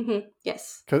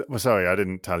 Yes. Well, sorry, I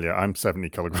didn't tell you. I'm 70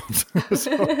 kilograms.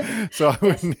 so I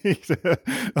would Yes. need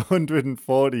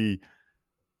 140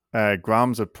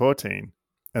 grams of protein,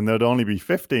 and there'd only be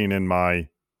 15 in my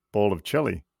bowl of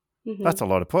chili. hmm That's a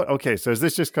lot of protein. Okay, so is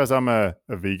this just because I'm a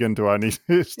vegan? Do I need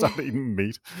to start eating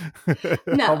meat?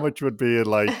 How No. much would be in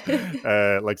like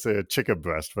say a chicken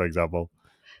breast, for example?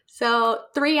 So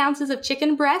 3 ounces of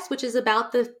chicken breast, which is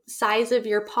about the size of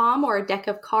your palm or a deck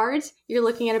of cards, you're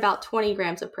looking at about 20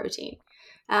 grams of protein.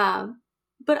 Um,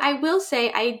 but I will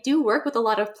say I do work with a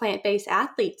lot of plant-based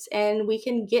athletes, and we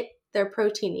can get their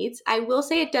protein needs. I will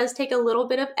say it does take a little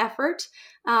bit of effort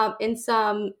in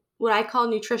some what I call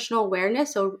nutritional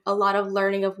awareness. So a lot of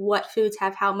learning of what foods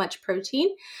have how much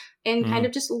protein, and kind Mm,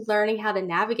 of just learning how to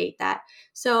navigate that.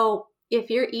 So if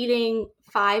you're eating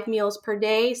 5 meals per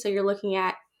day, so you're looking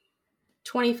at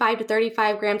 25 to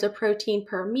 35 grams of protein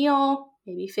per meal,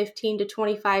 maybe 15 to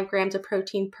 25 grams of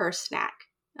protein per snack.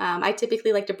 I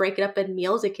typically like to break it up in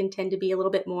meals. It can tend to be a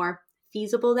little bit more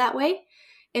feasible that way.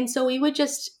 And so we would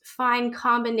just find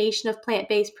combination of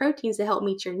plant-based proteins to help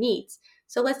meet your needs.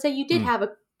 So let's say you did mm, have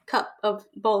a cup of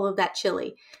bowl of that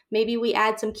chili. Maybe we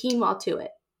add some quinoa to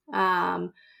it.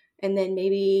 And then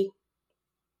maybe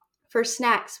for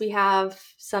snacks, we have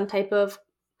some type of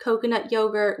coconut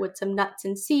yogurt with some nuts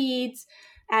and seeds,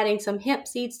 adding some hemp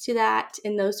seeds to that,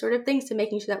 and those sort of things to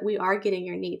making sure that we are getting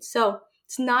your needs. So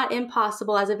it's not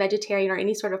impossible as a vegetarian or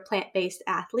any sort of plant-based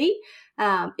athlete.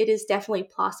 It is definitely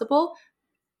possible.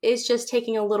 It's just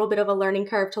taking a little bit of a learning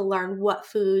curve to learn what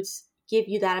foods give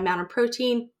you that amount of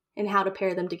protein and how to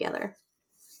pair them together.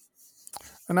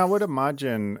 And I would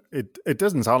imagine it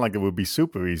doesn't sound like it would be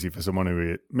super easy for someone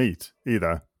who eat meat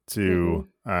either Mm-mm.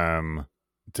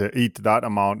 to eat that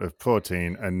amount of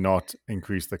protein and not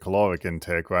increase the caloric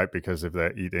intake, right? Because if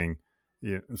they're eating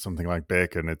something like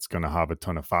bacon, it's going to have a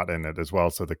ton of fat in it as well,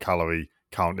 so the calorie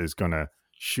count is going to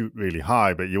shoot really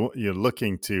high. But you're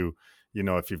looking to,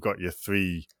 if you've got your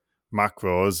three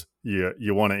macros,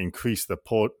 you want to increase the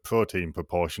protein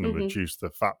proportion and Mm-hmm. reduce the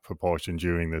fat proportion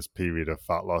during this period of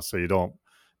fat loss. So you don't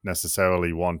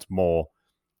necessarily want more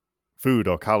food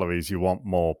or calories, you want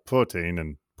more protein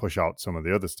and push out some of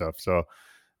the other stuff. So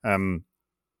um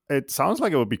it sounds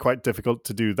like it would be quite difficult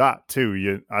to do that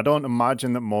too. I don't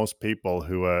imagine that most people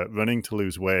who are running to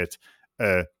lose weight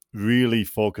are really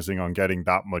focusing on getting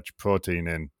that much protein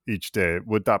in each day.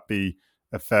 Would that be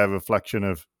a fair reflection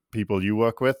of people you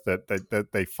work with, that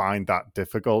they find that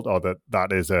difficult, or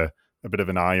that is a bit of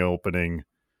an eye-opening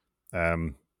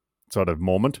um, sort of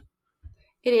moment?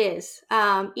 It is.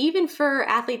 Even for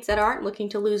athletes that aren't looking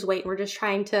to lose weight, we're just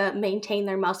trying to maintain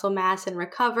their muscle mass and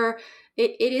recover.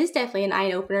 It is definitely an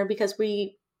eye opener because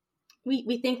we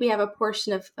think we have a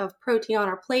portion of protein on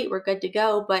our plate, we're good to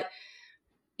go. But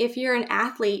if you're an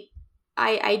athlete,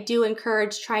 I do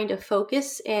encourage trying to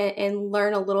focus and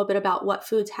learn a little bit about what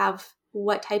foods have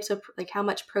what types of, like, how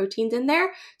much protein's in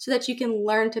there, so that you can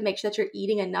learn to make sure that you're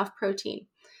eating enough protein.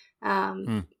 Um,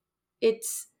 Mm,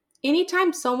 it's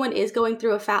anytime someone is going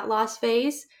through a fat loss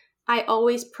phase, I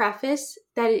always preface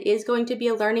that it is going to be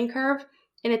a learning curve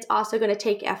and it's also going to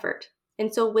take effort.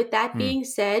 And so, with that mm, being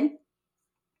said,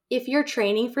 if you're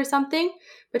training for something,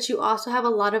 but you also have a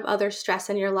lot of other stress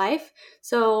in your life,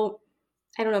 so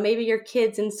I don't know, maybe your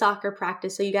kids in soccer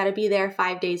practice, so you got to be there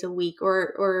 5 days a week,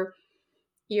 or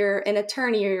you're an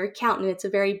attorney or your accountant, it's a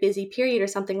very busy period or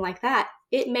something like that,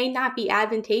 it may not be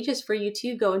advantageous for you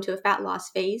to go into a fat loss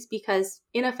phase, because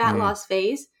in a fat mm, loss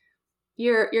phase,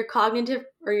 your cognitive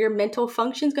or your mental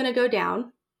function is going to go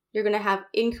down. You're going to have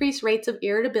increased rates of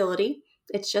irritability.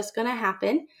 It's just going to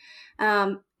happen.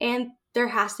 And there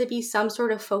has to be some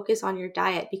sort of focus on your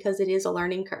diet because it is a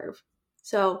learning curve.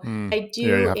 So mm. I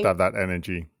Yeah, you do, have to have that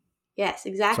energy. yes,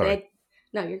 exactly. Sorry.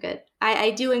 No, you're good.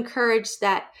 I do encourage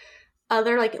that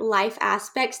other, like, life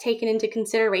aspects taken into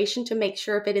consideration to make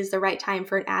sure if it is the right time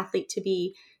for an athlete to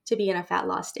be in a fat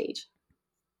loss stage.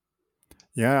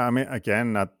 Yeah, I mean,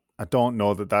 again, I don't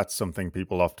know that that's something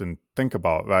people often think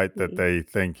about, right? That Mm-mm. they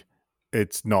think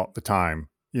it's not the time.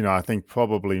 I think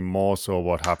probably more so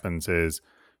what happens is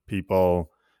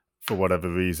people for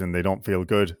whatever reason, they don't feel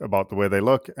good about the way they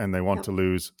look and they want Yep. to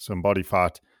lose some body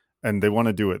fat and they want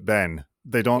to do it then.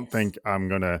 They don't Yes. think I'm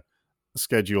going to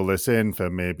schedule this in for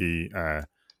maybe,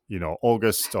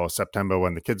 August or September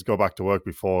when the kids go back to work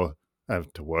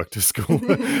to school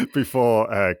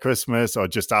before Christmas or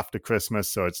just after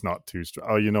Christmas. So it's not too,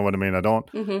 you know what I mean? I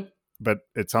don't, Mm-hmm. but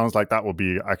it sounds like that would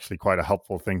be actually quite a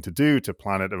helpful thing to do, to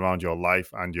plan it around your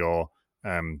life and your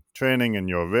training and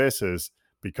your races.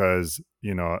 Because,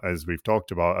 as we've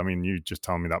talked about, I mean, you just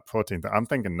told me that protein thing. I'm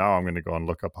thinking now I'm going to go and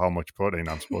look up how much protein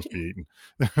I'm supposed to be eating.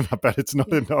 I bet it's not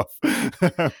Yeah. enough.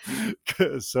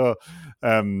 So,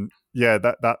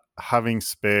 that having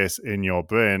space in your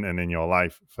brain and in your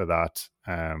life for that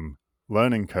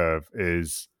learning curve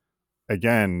is,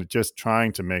 again, just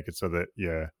trying to make it so that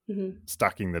you're Mm-hmm.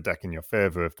 stacking the deck in your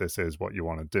favor if this is what you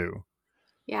want to do.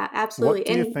 Yeah, What absolutely.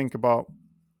 do you And think about?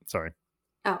 Sorry.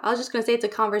 oh, I was just going to say it's a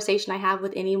conversation I have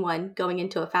with anyone going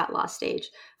into a fat loss stage.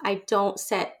 I don't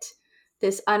set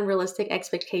this unrealistic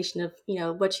expectation of,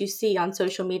 what you see on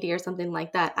social media or something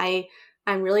like that.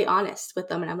 I'm really honest with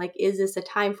them and I'm like, is this a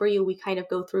time for you? We kind of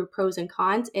go through pros and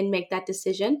cons and make that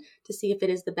decision to see if it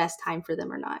is the best time for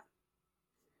them or not.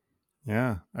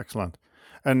 Yeah, excellent.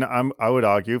 And I would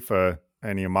argue for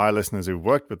any of my listeners who've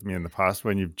worked with me in the past,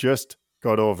 when you've just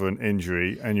got over an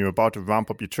injury and you're about to ramp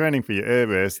up your training for your air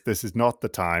race, this is not the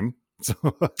time. So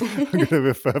I'm going to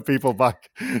refer people back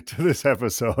to this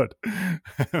episode.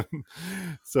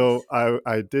 So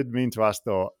I did mean to ask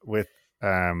though, with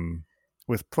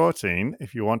protein,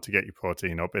 if you want to get your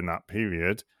protein up in that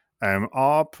period,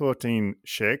 are protein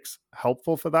shakes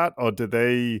helpful for that, or do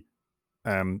they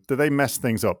mess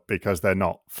things up because they're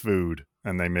not food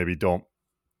and they maybe don't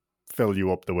fill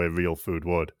you up the way real food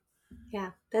would?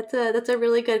 Yeah, that's a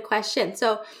really good question.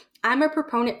 So I'm a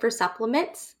proponent for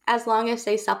supplements as long as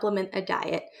they supplement a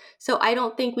diet. So I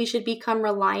don't think we should become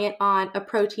reliant on a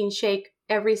protein shake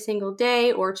every single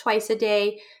day or twice a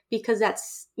day because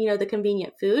that's, the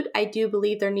convenient food. I do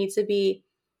believe there needs to be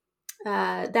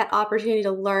that opportunity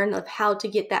to learn of how to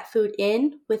get that food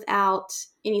in without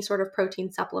any sort of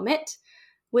protein supplement.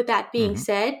 With that being Mm-hmm.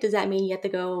 said, does that mean you have to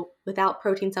go without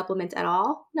protein supplements at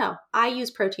all? No, I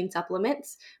use protein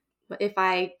supplements. If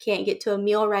I can't get to a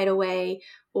meal right away,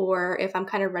 or if I'm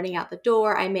kind of running out the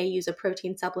door, I may use a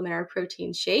protein supplement or a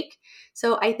protein shake.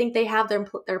 So I think they have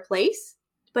their place,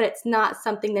 but it's not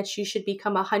something that you should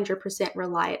become 100%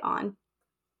 reliant on.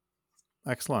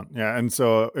 Excellent. Yeah. And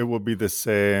so it would be the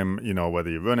same, whether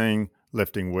you're running,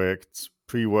 lifting weights,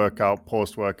 pre-workout,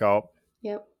 post-workout,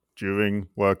 Yep. during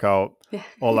workout,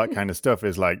 all that kind of stuff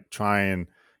is like try and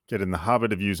get in the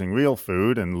habit of using real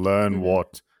food and learn Mm-hmm.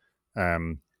 what,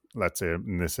 let's say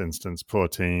in this instance,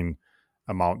 protein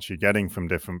amounts you're getting from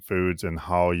different foods and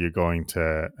how you're going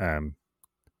to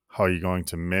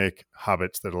make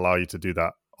habits that allow you to do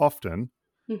that often,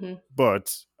 Mm-hmm.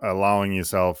 but allowing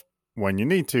yourself when you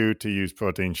need to use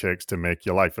protein shakes to make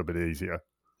your life a bit easier.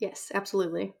 Yes,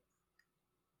 absolutely.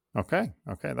 Okay,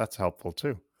 that's helpful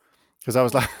too. Because I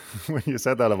was Yeah. like, when you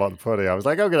said that about the protein, I was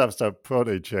like, I'm going to have to have a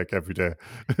protein shake every day.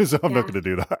 So I'm not Yeah. going to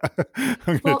do that. I'm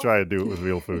going to Well, try and do it with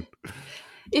real food.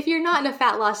 if you're not in a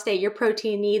fat loss state, your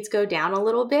protein needs go down a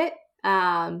little bit.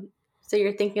 So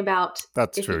you're thinking about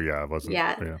That's if you, true. Yeah, I wasn't.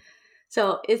 yeah. Yeah.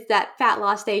 So it's that fat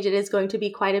loss stage, it is going to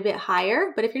be quite a bit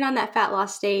higher. But if you're not in that fat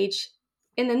loss stage,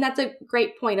 and then that's a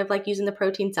great point of like using the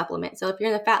protein supplement. So if you're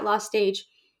in the fat loss stage,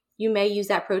 you may use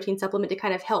that protein supplement to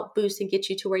kind of help boost and get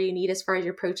you to where you need as far as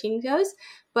your protein goes.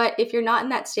 But if you're not in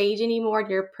that stage anymore and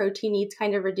your protein needs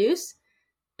kind of reduce,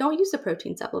 don't use a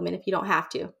protein supplement if you don't have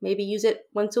to. Maybe use it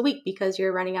once a week because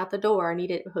you're running out the door or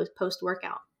need it post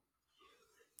workout.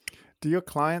 Do your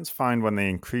clients find when they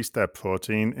increase their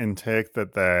protein intake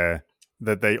that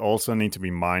they also need to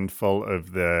be mindful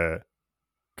of the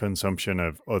consumption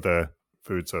of other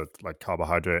foods, so like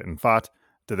carbohydrate and fat?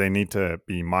 Do they need to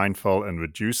be mindful and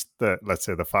reduce let's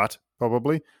say the fat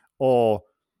probably, or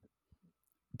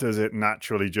does it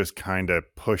naturally just kind of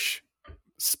push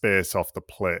space off the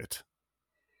plate?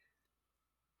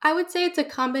 I would say it's a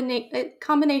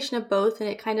combination of both, and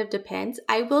it kind of depends.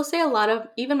 I will say a lot of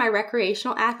even my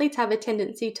recreational athletes have a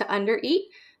tendency to undereat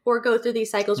or go through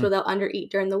these cycles where they'll undereat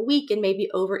during the week and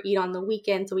maybe overeat on the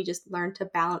weekend. So we just learn to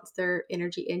balance their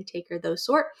energy intake or those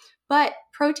sort. But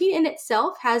protein in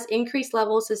itself has increased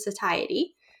levels of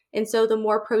satiety. And so the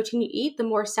more protein you eat, the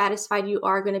more satisfied you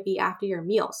are going to be after your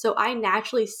meal. So I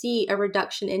naturally see a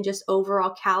reduction in just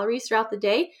overall calories throughout the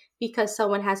day because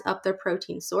someone has upped their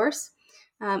protein source.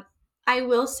 I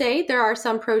will say there are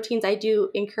some proteins I do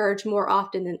encourage more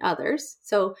often than others.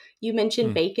 So you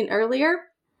mentioned bacon earlier.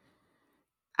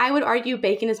 I would argue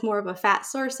bacon is more of a fat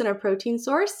source than a protein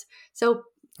source. So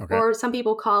Okay. or some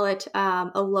people call it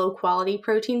a low quality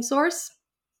protein source,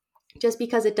 just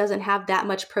because it doesn't have that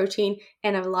much protein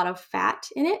and a lot of fat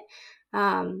in it.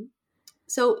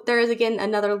 So there is, again,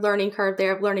 another learning curve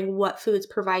there of learning what foods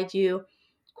provide you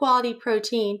quality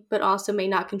protein, but also may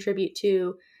not contribute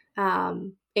to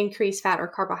increased fat or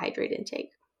carbohydrate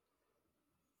intake.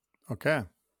 Okay.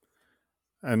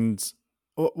 And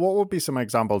what would be some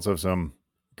examples of some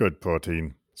good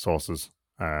protein sources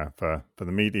for the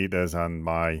meat eaters and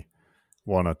my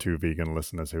 1 or 2 vegan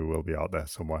listeners who will be out there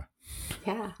somewhere?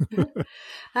 Yeah.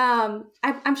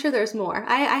 I'm sure there's more.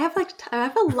 I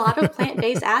have a lot of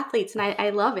plant-based athletes, and I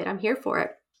love it. I'm here for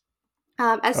it.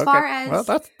 As Okay. far Well,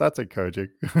 as, that's encouraging.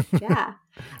 yeah,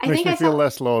 I Makes think me I feel saw,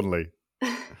 less lonely.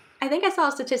 I think I saw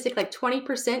a statistic like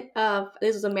 20% of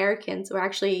this was Americans were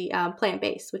actually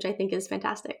plant-based, which I think is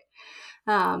fantastic.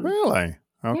 Really?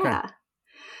 Okay.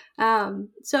 Yeah.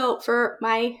 So for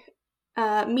my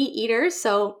meat eaters,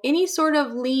 so any sort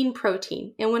of lean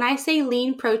protein. And when I say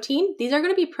lean protein, these are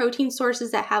going to be protein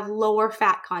sources that have lower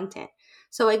fat content.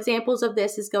 So examples of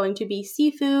this is going to be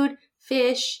seafood,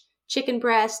 fish, chicken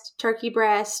breast, turkey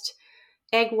breast,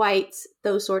 egg whites,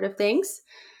 those sort of things.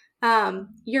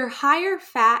 Your higher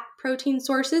fat protein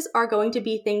sources are going to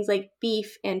be things like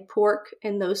beef and pork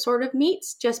and those sort of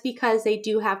meats, just because they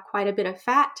do have quite a bit of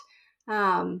fat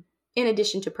in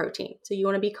addition to protein. So you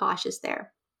want to be cautious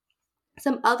there.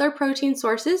 Some other protein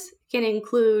sources can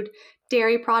include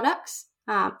dairy products.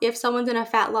 If someone's in a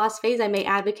fat loss phase, I may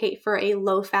advocate for a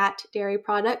low-fat dairy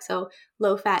product, so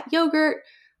low-fat yogurt,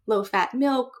 low-fat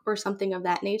milk, or something of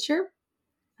that nature.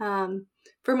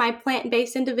 For my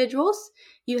plant-based individuals,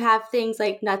 you have things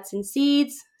like nuts and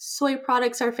seeds. Soy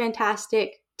products are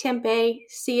fantastic. Tempeh,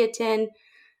 seitan,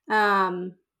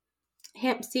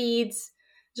 hemp seeds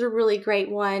is a really great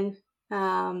one.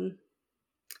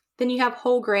 Then you have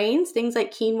whole grains, things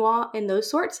like quinoa and those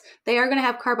sorts. They are going to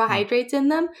have carbohydrates in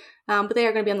them, but they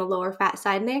are going to be on the lower fat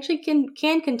side. And they actually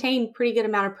can contain pretty good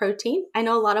amount of protein. I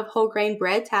know a lot of whole grain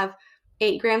breads have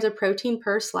 8 grams of protein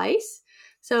per slice.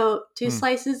 So 2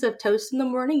 slices of toast in the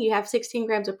morning, you have 16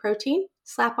 grams of protein.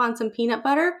 Slap on some peanut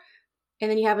butter,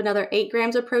 and then you have another 8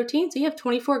 grams of protein. So you have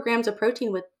 24 grams of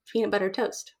protein with peanut butter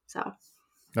toast. So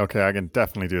Okay, I can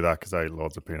definitely do that because I eat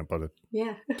loads of peanut butter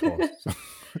yeah. toast. So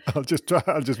I'll just try.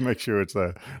 I'll just make sure it's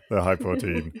the high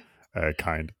protein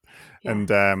kind. Yeah.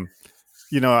 And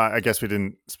I guess we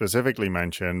didn't specifically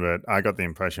mention, but I got the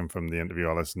impression from the interview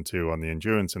I listened to on the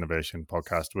Endurance Innovation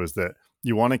podcast was that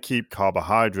you want to keep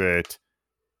carbohydrate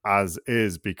as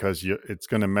is because it's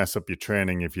going to mess up your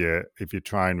training if you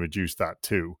try and reduce that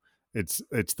too. It's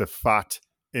the fat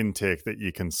intake that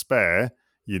you can spare.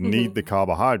 You need the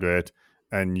carbohydrate,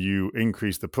 and you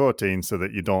increase the protein so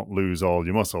that you don't lose all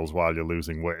your muscles while you're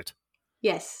losing weight.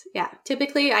 Yes. Yeah.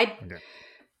 Typically,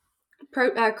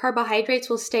 carbohydrates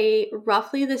will stay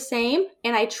roughly the same,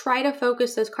 and I try to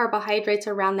focus those carbohydrates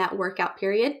around that workout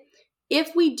period.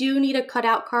 If we do need to cut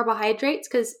out carbohydrates,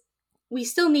 because we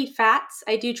still need fats,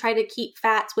 I do try to keep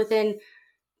fats within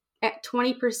at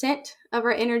 20% of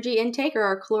our energy intake or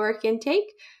our caloric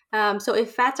intake. So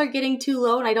if fats are getting too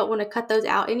low and I don't want to cut those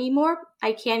out anymore,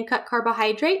 I can cut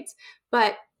carbohydrates,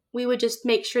 but we would just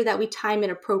make sure that we time it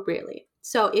appropriately.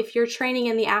 So if you're training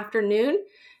in the afternoon,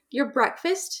 your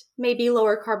breakfast may be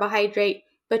lower carbohydrate,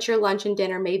 but your lunch and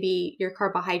dinner may be your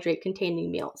carbohydrate containing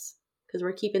meals, because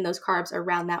we're keeping those carbs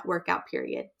around that workout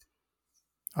period.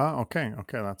 Okay,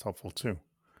 that's helpful too.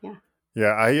 Yeah.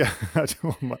 Yeah,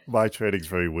 my training's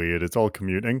very weird. It's all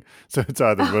commuting, so it's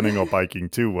either running or biking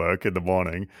to work in the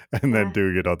morning and then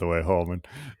doing it on the way home.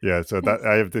 And so that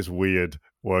I have this weird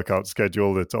workout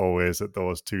schedule that's always at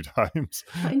those 2 times.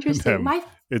 Oh, interesting.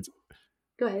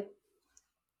 Go ahead.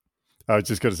 I was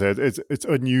just going to say it's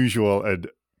unusual and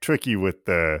tricky with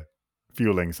the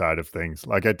fueling side of things.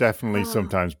 Like I definitely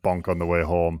sometimes bonk on the way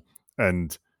home,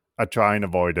 and I try and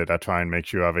avoid it. I try and make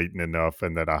sure I've eaten enough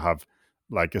and that I have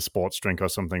like a sports drink or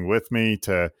something with me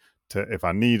to if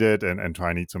I need it, and try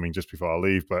and eat something just before I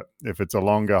leave. But if it's a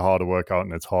longer, harder workout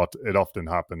and it's hot, it often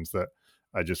happens that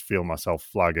I just feel myself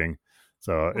flagging.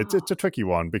 So it's a tricky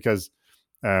one because,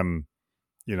 as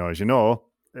you know,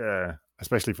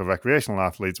 especially for recreational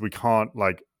athletes, we can't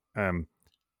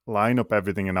line up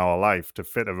everything in our life to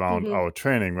fit around our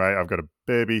training, right? I've got a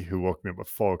baby who woke me up at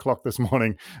 4:00 this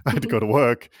morning. I had to go to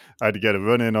work. I had to get a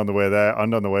run in on the way there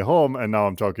and on the way home. And now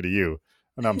I'm talking to you.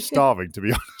 And I'm starving, to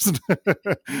be honest.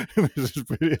 This is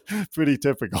pretty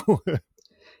typical.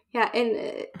 Yeah,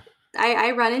 and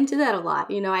I run into that a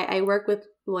lot. I work with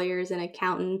lawyers and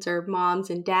accountants or moms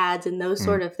and dads and those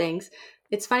sort of things.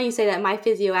 It's funny you say that. My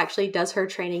physio actually does her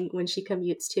training when she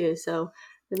commutes too. So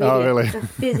Oh, really? a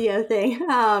physio thing.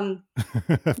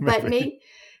 But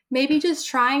maybe just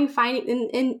finding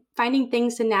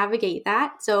things to navigate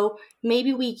that. So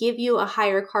maybe we give you a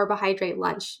higher carbohydrate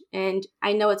lunch, and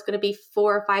I know it's going to be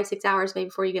 4 or 5, 6 hours maybe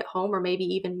before you get home, or maybe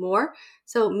even more.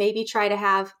 So maybe try to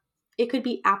have, it could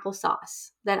be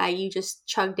applesauce that you just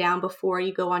chug down before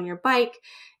you go on your bike.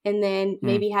 And then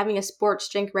maybe having a sports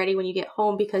drink ready when you get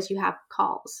home because you have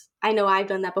calls. I know I've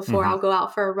done that before. I'll go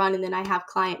out for a run and then I have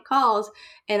client calls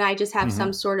and I just have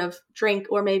some sort of drink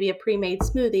or maybe a pre-made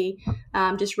smoothie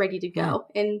just ready to go.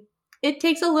 And it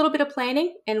takes a little bit of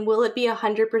planning. And will it be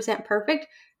 100% perfect?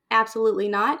 Absolutely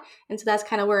not. And so that's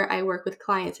kind of where I work with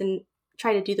clients and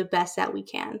try to do the best that we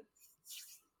can.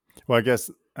 Well, I guess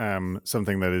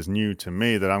something that is new to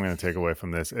me that I'm going to take away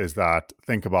from this is that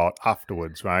think about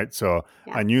afterwards, right? So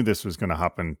I knew this was going to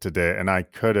happen today, and I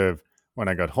could have, when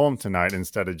I got home tonight,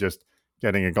 instead of just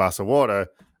getting a glass of water,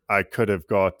 I could have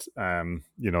got, I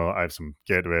have some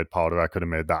Gatorade powder. I could have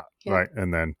made that, right?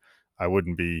 And then I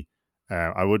would be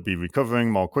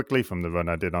recovering more quickly from the run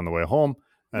I did on the way home,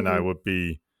 and I would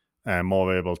be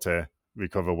more able to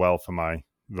recover well for my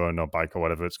run or bike or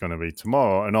whatever it's going to be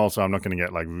tomorrow. And also I'm not going to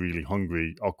get like really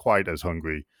hungry or quite as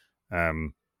hungry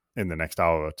in the next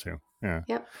hour or two. Yeah.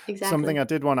 Yep, exactly. Something I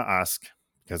did want to ask,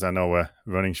 because I know we're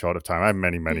running short of time. I have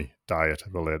many diet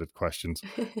related questions,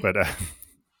 but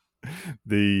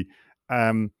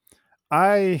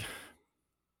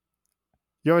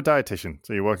you're a dietitian,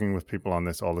 so you're working with people on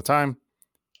this all the time.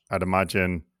 I'd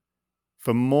imagine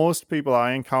for most people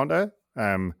I encounter,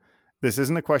 this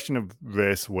isn't a question of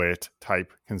race weight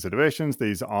type considerations.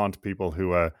 These aren't people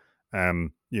who are,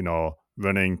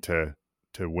 running to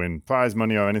win prize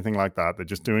money or anything like that. They're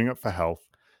just doing it for health.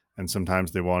 And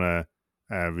sometimes they want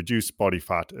to reduce body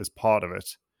fat as part of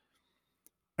it.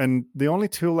 And the only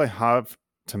tool they have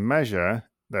to measure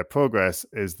their progress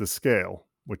is the scale,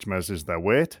 which measures their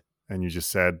weight. And you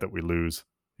just said that we lose,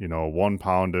 1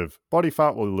 pound of body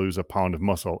fat, we'll lose a pound of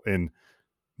muscle in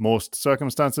most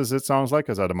circumstances, it sounds like,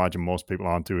 as I'd imagine most people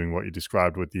aren't doing what you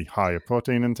described with the higher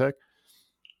protein intake.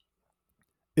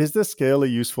 Is the scale a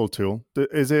useful tool?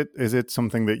 Is it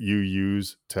something that you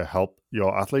use to help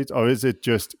your athletes, or is it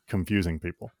just confusing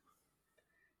people?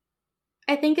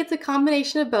 I think it's a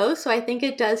combination of both. So I think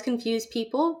it does confuse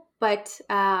people, but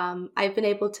I've been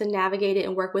able to navigate it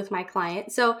and work with my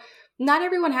clients. So not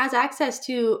everyone has access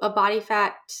to a body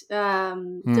fat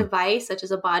device, such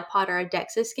as a bod pod or a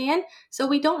DEXA scan. So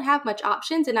we don't have much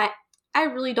options. And I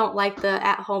really don't like the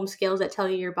at-home scales that tell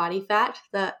you your body fat.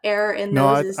 The error in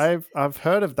those is... I've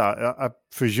heard of that. I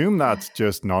presume that's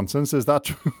just nonsense. Is that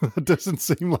true? It doesn't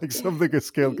seem like something a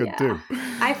scale could do.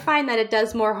 I find that it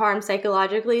does more harm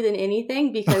psychologically than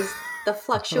anything because the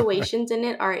fluctuations in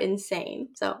it are insane.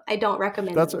 So I don't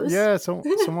recommend those. Yeah, so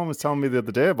someone was telling me the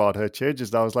other day about her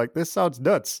changes. I was like, this sounds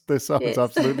nuts. This sounds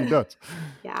absolutely nuts.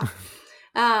 Yeah.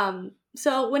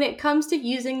 So when it comes to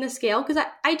using the scale, because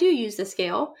I do use the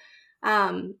scale,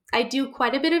 I do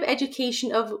quite a bit of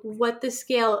education of what the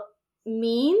scale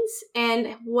means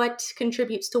and what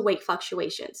contributes to weight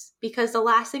fluctuations. Because the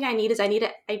last thing I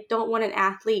don't want an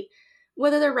athlete,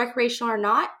 whether they're recreational or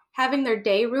not, having their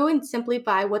day ruined simply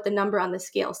by what the number on the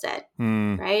scale said,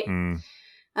 right?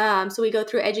 So we go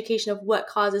through education of what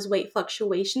causes weight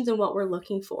fluctuations and what we're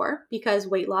looking for, because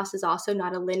weight loss is also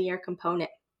not a linear component.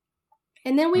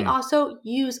 And then we also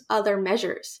use other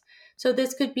measures. So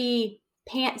this could be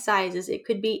pant sizes. It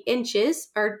could be inches,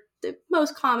 are the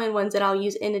most common ones that I'll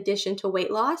use in addition to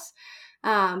weight loss,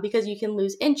 because you can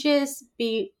lose inches,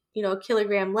 be a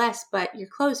kilogram less, but your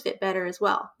clothes fit better as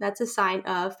well. That's a sign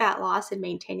of fat loss and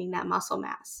maintaining that muscle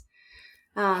mass.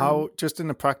 How, just in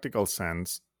a practical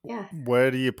sense,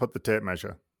 where do you put the tape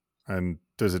measure? And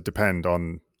does it depend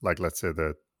on, like, let's say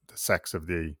the sex of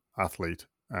the athlete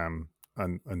and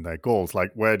their goals?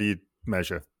 Like, where do you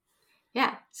measure?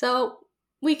 Yeah. So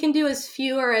we can do as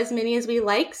few or as many as we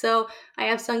like. So I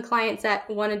have some clients that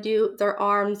want to do their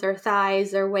arms, their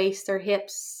thighs, their waist, their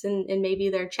hips, and maybe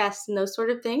their chest and those sort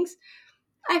of things.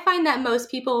 I find that most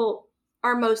people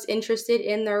are most interested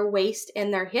in their waist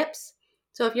and their hips.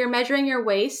 So if you're measuring your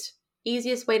waist,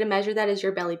 easiest way to measure that is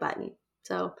your belly button.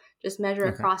 So just measure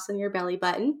across on your belly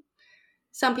button.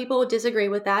 Some people would disagree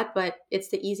with that, but it's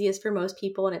the easiest for most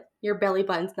people, and your belly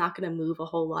button's not going to move a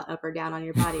whole lot up or down on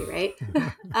your body, right?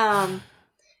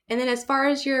 And then as far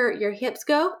as your hips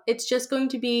go, it's just going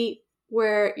to be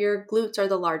where your glutes are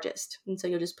the largest. And so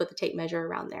you'll just put the tape measure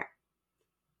around there.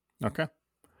 Okay.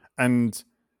 And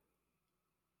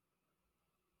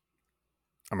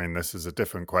I mean, this is a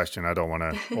different question. I don't want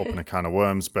to open a can of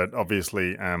worms, but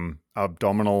obviously,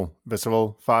 abdominal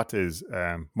visceral fat is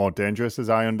more dangerous, as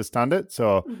I understand it.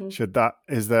 So, Mhm.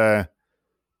 is there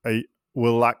a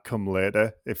will that come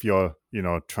later if you're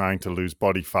trying to lose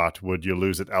body fat? Would you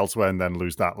lose it elsewhere and then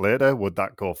lose that later? Would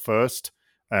that go first?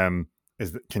 Can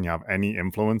you have any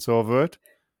influence over it?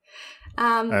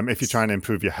 If you're trying to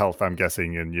improve your health, I'm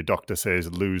guessing, and your doctor says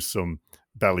lose some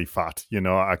belly fat,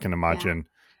 I can Yeah. imagine.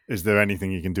 Is there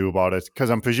anything you can do about it? Because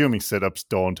I'm presuming sit-ups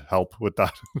don't help with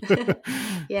that.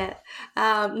 Yeah.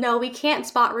 No, we can't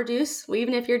spot reduce.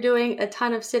 Even if you're doing a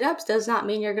ton of sit-ups, does not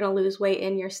mean you're going to lose weight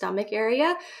in your stomach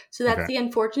area. So that's Okay. the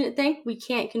unfortunate thing. We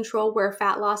can't control where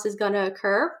fat loss is going to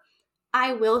occur.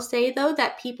 I will say though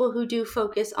that people who do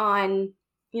focus on,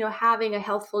 having a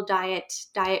healthful diet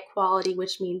quality,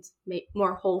 which means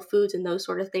more whole foods and those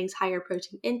sort of things, higher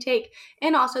protein intake,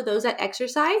 and also those that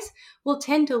exercise will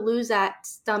tend to lose that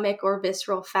stomach or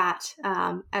visceral fat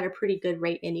at a pretty good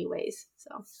rate anyways.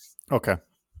 So, Okay.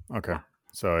 yeah.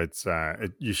 So it's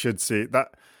you should see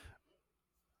that.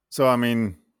 So I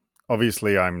mean,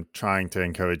 obviously, I'm trying to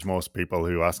encourage most people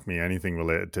who ask me anything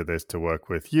related to this to work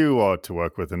with you or to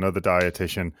work with another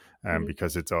dietitian, Mhm.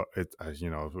 because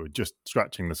we're just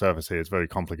scratching the surface here. It's a very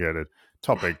complicated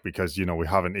topic because we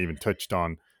haven't even touched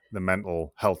on the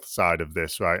mental health side of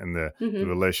this, right, and the Mhm.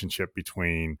 relationship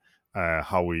between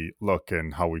how we look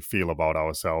and how we feel about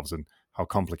ourselves and how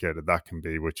complicated that can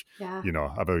be. Which Yeah.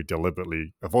 I very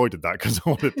deliberately avoided that because I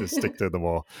wanted to stick to the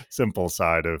more simple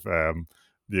side of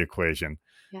the equation.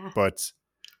 Yeah. But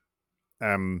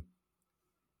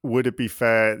would it be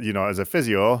fair, as a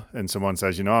physio, and someone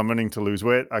says, I'm running to lose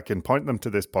weight, I can point them to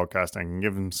this podcast, I can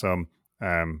give them some,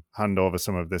 hand over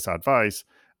some of this advice.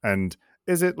 And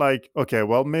is it like, okay,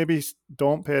 well, maybe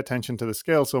don't pay attention to the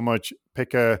scale so much,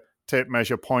 pick a tape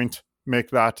measure point, make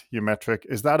that your metric?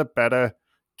 Is that a better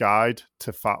guide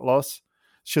to fat loss?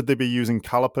 Should they be using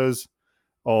calipers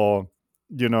or,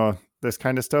 this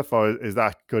kind of stuff, or is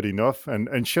that good enough?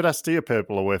 And should I steer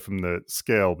people away from the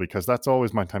scale? Because that's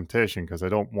always my temptation, because I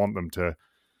don't want them to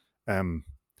um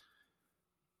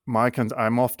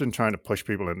I'm often trying to push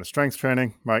people into strength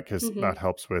training, right? Because that Mhm.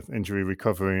 helps with injury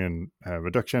recovery and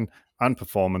reduction and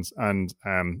performance. And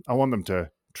I want them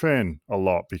to train a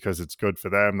lot because it's good for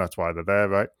them. That's why they're there,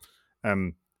 right?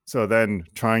 So then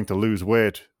trying to lose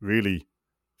weight really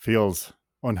feels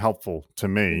unhelpful to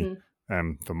me,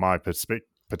 Mhm. from my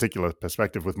particular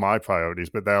perspective with my priorities.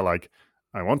 But they're like,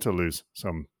 I want to lose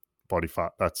some body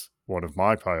fat. That's one of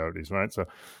my priorities, right? So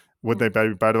would Yeah. they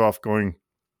be better off going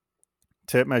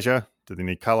tape measure? Do they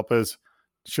need calipers?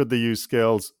 Should they use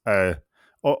scales?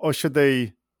 Or should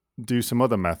they do some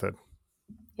other method?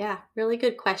 Yeah, really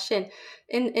good question.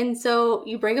 And so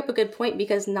you bring up a good point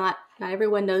because not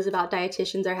everyone knows about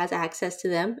dietitians or has access to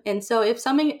them. And so if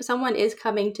someone is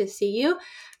coming to see you,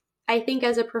 I think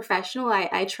as a professional,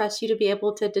 I trust you to be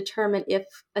able to determine if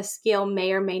a scale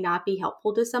may or may not be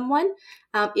helpful to someone.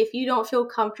 If you don't feel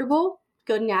comfortable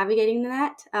go navigating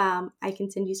that, I can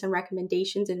send you some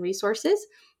recommendations and resources.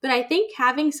 But I think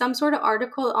having some sort of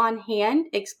article on hand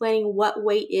explaining what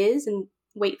weight is and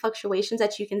weight fluctuations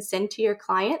that you can send to your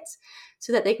clients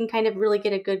so that they can kind of really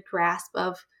get a good grasp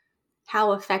of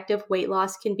how effective weight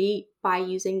loss can be by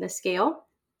using the scale.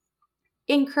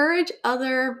 Encourage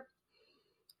other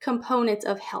components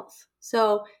of health.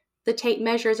 So the tape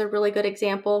measure is a really good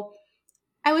example.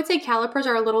 I would say calipers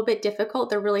are a little bit difficult.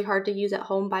 They're really hard to use at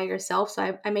home by yourself.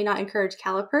 So I may not encourage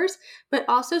calipers, but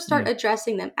also start Mm,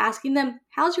 addressing them, asking them,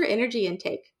 how's your energy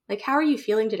intake? Like, how are you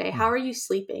feeling today? How mm. are you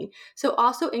sleeping? So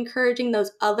also encouraging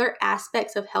those other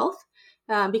aspects of health,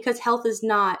 because health is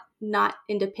not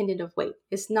independent of weight.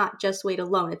 It's not just weight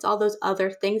alone. It's all those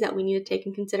other things that we need to take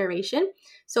in consideration.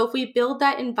 So if we build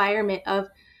that environment of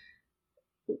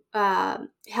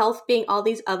health being all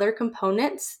these other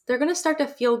components, they're going to start to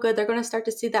feel good. They're going to start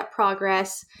to see that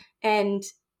progress and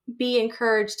be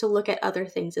encouraged to look at other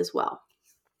things as well.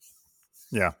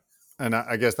 Yeah. And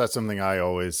I guess that's something I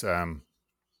always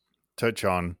touch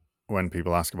on when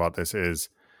people ask about this is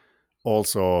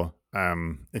also,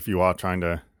 if you are trying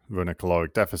to run a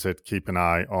caloric deficit, keep an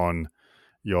eye on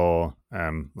your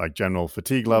like general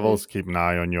fatigue Mm-hmm. levels, keep an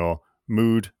eye on your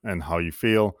mood and how you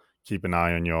feel, keep an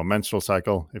eye on your menstrual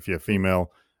cycle if you're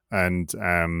female, and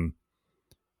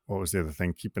what was the other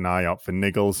thing? Keep an eye out for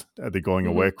niggles. Are they going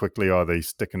away Mm-hmm. quickly? Or are they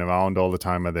sticking around all the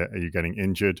time? Are you getting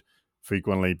injured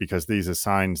frequently? Because these are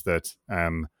signs that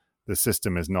the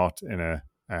system is not in a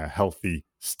healthy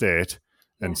state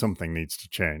and Yes, something needs to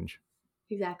change.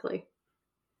 exactly.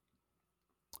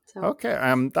 So Okay,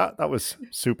 that was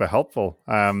super helpful.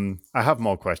 I have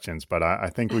more questions, but I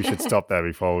think we should stop there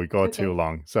before we go too okay.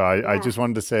 long. So I Yeah. just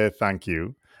wanted to say thank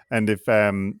you. And if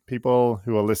people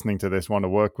who are listening to this want to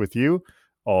work with you,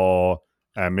 or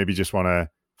maybe just want to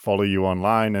follow you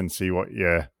online and see what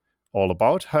you're all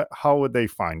about, how would they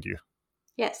find you?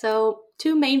 Yeah, so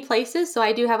two main places. So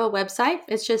I do have a website.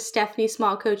 It's just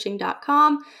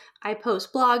stephaniesmallcoaching.com. I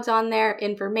post blogs on there,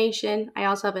 information. I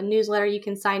also have a newsletter you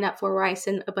can sign up for where I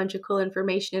send a bunch of cool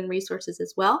information and resources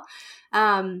as well.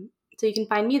 So you can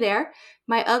find me there.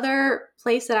 My other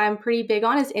place that I'm pretty big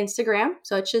on is Instagram.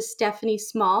 So it's just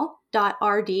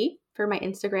stephaniesmall.rd for my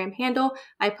Instagram handle.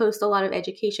 I post a lot of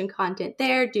education content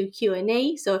there, do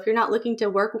Q&A. So if you're not looking to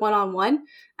work one-on-one,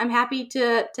 I'm happy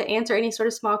to answer any sort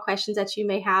of small questions that you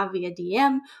may have via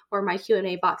DM or my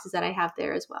Q&A boxes that I have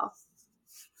there as well.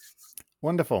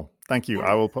 Wonderful. Thank you.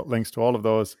 Yeah. I will put links to all of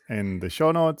those in the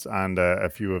show notes and a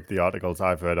few of the articles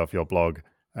I've read off your blog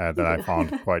that I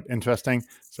found quite interesting.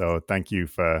 So thank you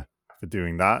for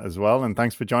doing that as well. And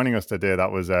thanks for joining us today.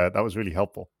 That was really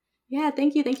helpful. Yeah,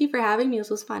 thank you. Thank you for having me. This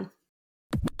was fun.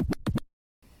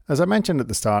 As I mentioned at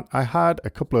the start, I had a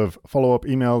couple of follow-up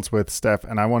emails with Steph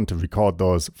and I wanted to record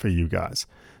those for you guys.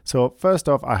 So first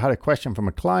off, I had a question from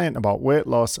a client about weight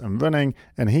loss and running,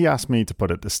 and he asked me to put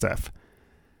it to Steph.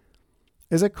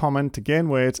 Is it common to gain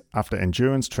weight after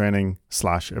endurance training /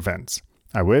 events?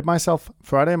 I weighed myself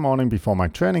Friday morning before my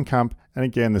training camp and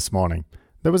again this morning.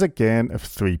 There was a gain of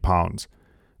 3 pounds,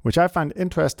 which I find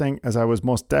interesting as I was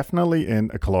most definitely in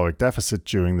a caloric deficit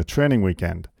during the training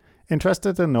weekend.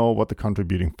 Interested to know what the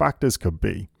contributing factors could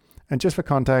be. And just for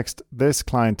context, this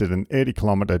client did an 80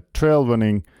 kilometers of trail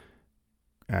running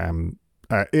during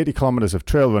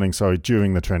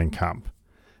the training camp.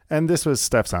 And this was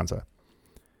Steph's answer.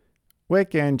 Weight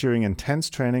gain during intense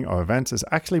training or events is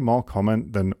actually more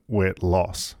common than weight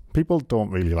loss. People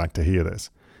don't really like to hear this.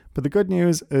 But the good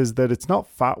news is that it's not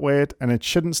fat weight and it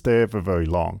shouldn't stay for very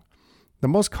long. The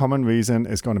most common reason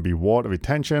is going to be water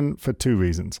retention for 2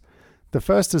 reasons. The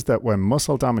first is that when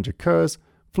muscle damage occurs,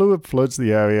 fluid floods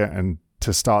the area and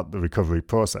to start the recovery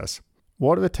process.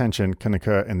 Water retention can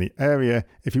occur in the area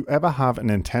if you ever have an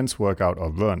intense workout or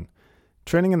run.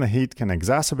 Training in the heat can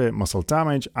exacerbate muscle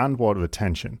damage and water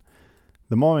retention.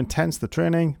 The more intense the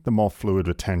training, the more fluid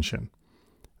retention.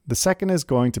 The second is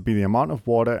going to be the amount of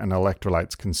water and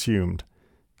electrolytes consumed.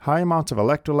 High amounts of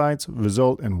electrolytes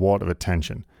result in water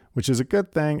retention, which is a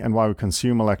good thing and why we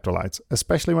consume electrolytes,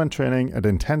 especially when training at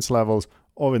intense levels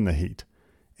or in the heat.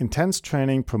 Intense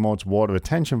training promotes water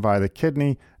retention via the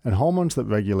kidney and hormones that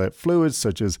regulate fluids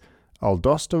such as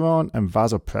aldosterone and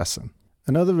vasopressin.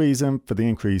 Another reason for the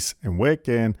increase in weight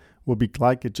gain would be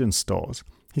glycogen stores.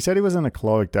 He said he was in a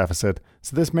caloric deficit,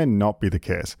 so this may not be the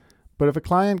case. But if a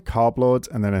client carb loads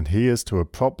and then adheres to a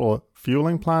proper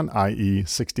fueling plan, i.e.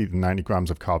 60 to 90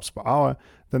 grams of carbs per hour,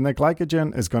 then their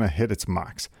glycogen is going to hit its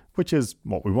max, which is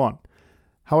what we want.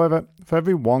 However, for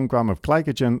every 1 gram of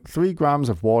glycogen, 3 grams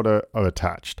of water are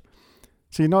attached.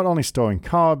 So you're not only storing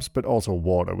carbs, but also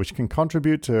water, which can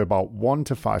contribute to about 1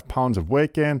 to 5 pounds of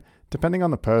weight gain, depending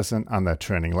on the person and their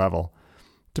training level.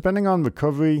 Depending on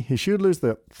recovery, he should lose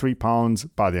the 3 pounds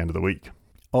by the end of the week.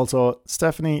 Also,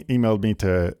 Stephanie emailed me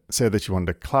to say that she wanted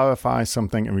to clarify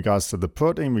something in regards to the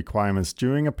protein requirements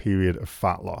during a period of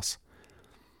fat loss.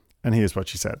 And here's what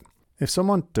she said. If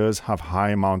someone does have high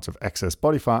amounts of excess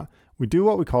body fat, we do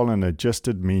what we call an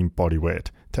adjusted mean body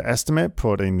weight to estimate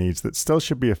protein needs that still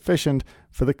should be efficient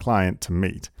for the client to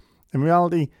meet. In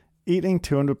reality, eating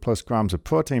 200 plus grams of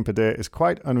protein per day is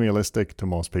quite unrealistic to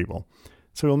most people.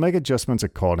 So we'll make adjustments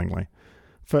accordingly.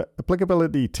 For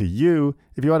applicability to you,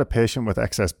 if you had a patient with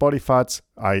excess body fats,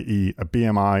 i.e. a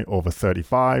BMI over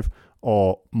 35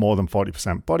 or more than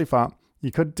 40% body fat,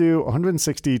 you could do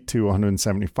 160 to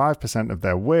 175% of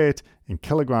their weight in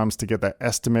kilograms to get their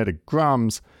estimated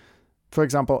grams. For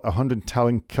example, a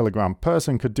 110 kilogram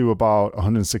person could do about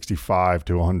 165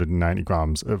 to 190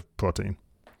 grams of protein.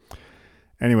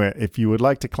 Anyway, if you would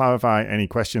like to clarify any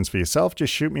questions for yourself,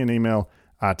 just shoot me an email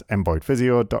at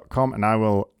mboydphysio.com and I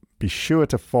will be sure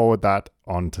to forward that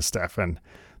on to Steph. And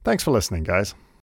thanks for listening, guys.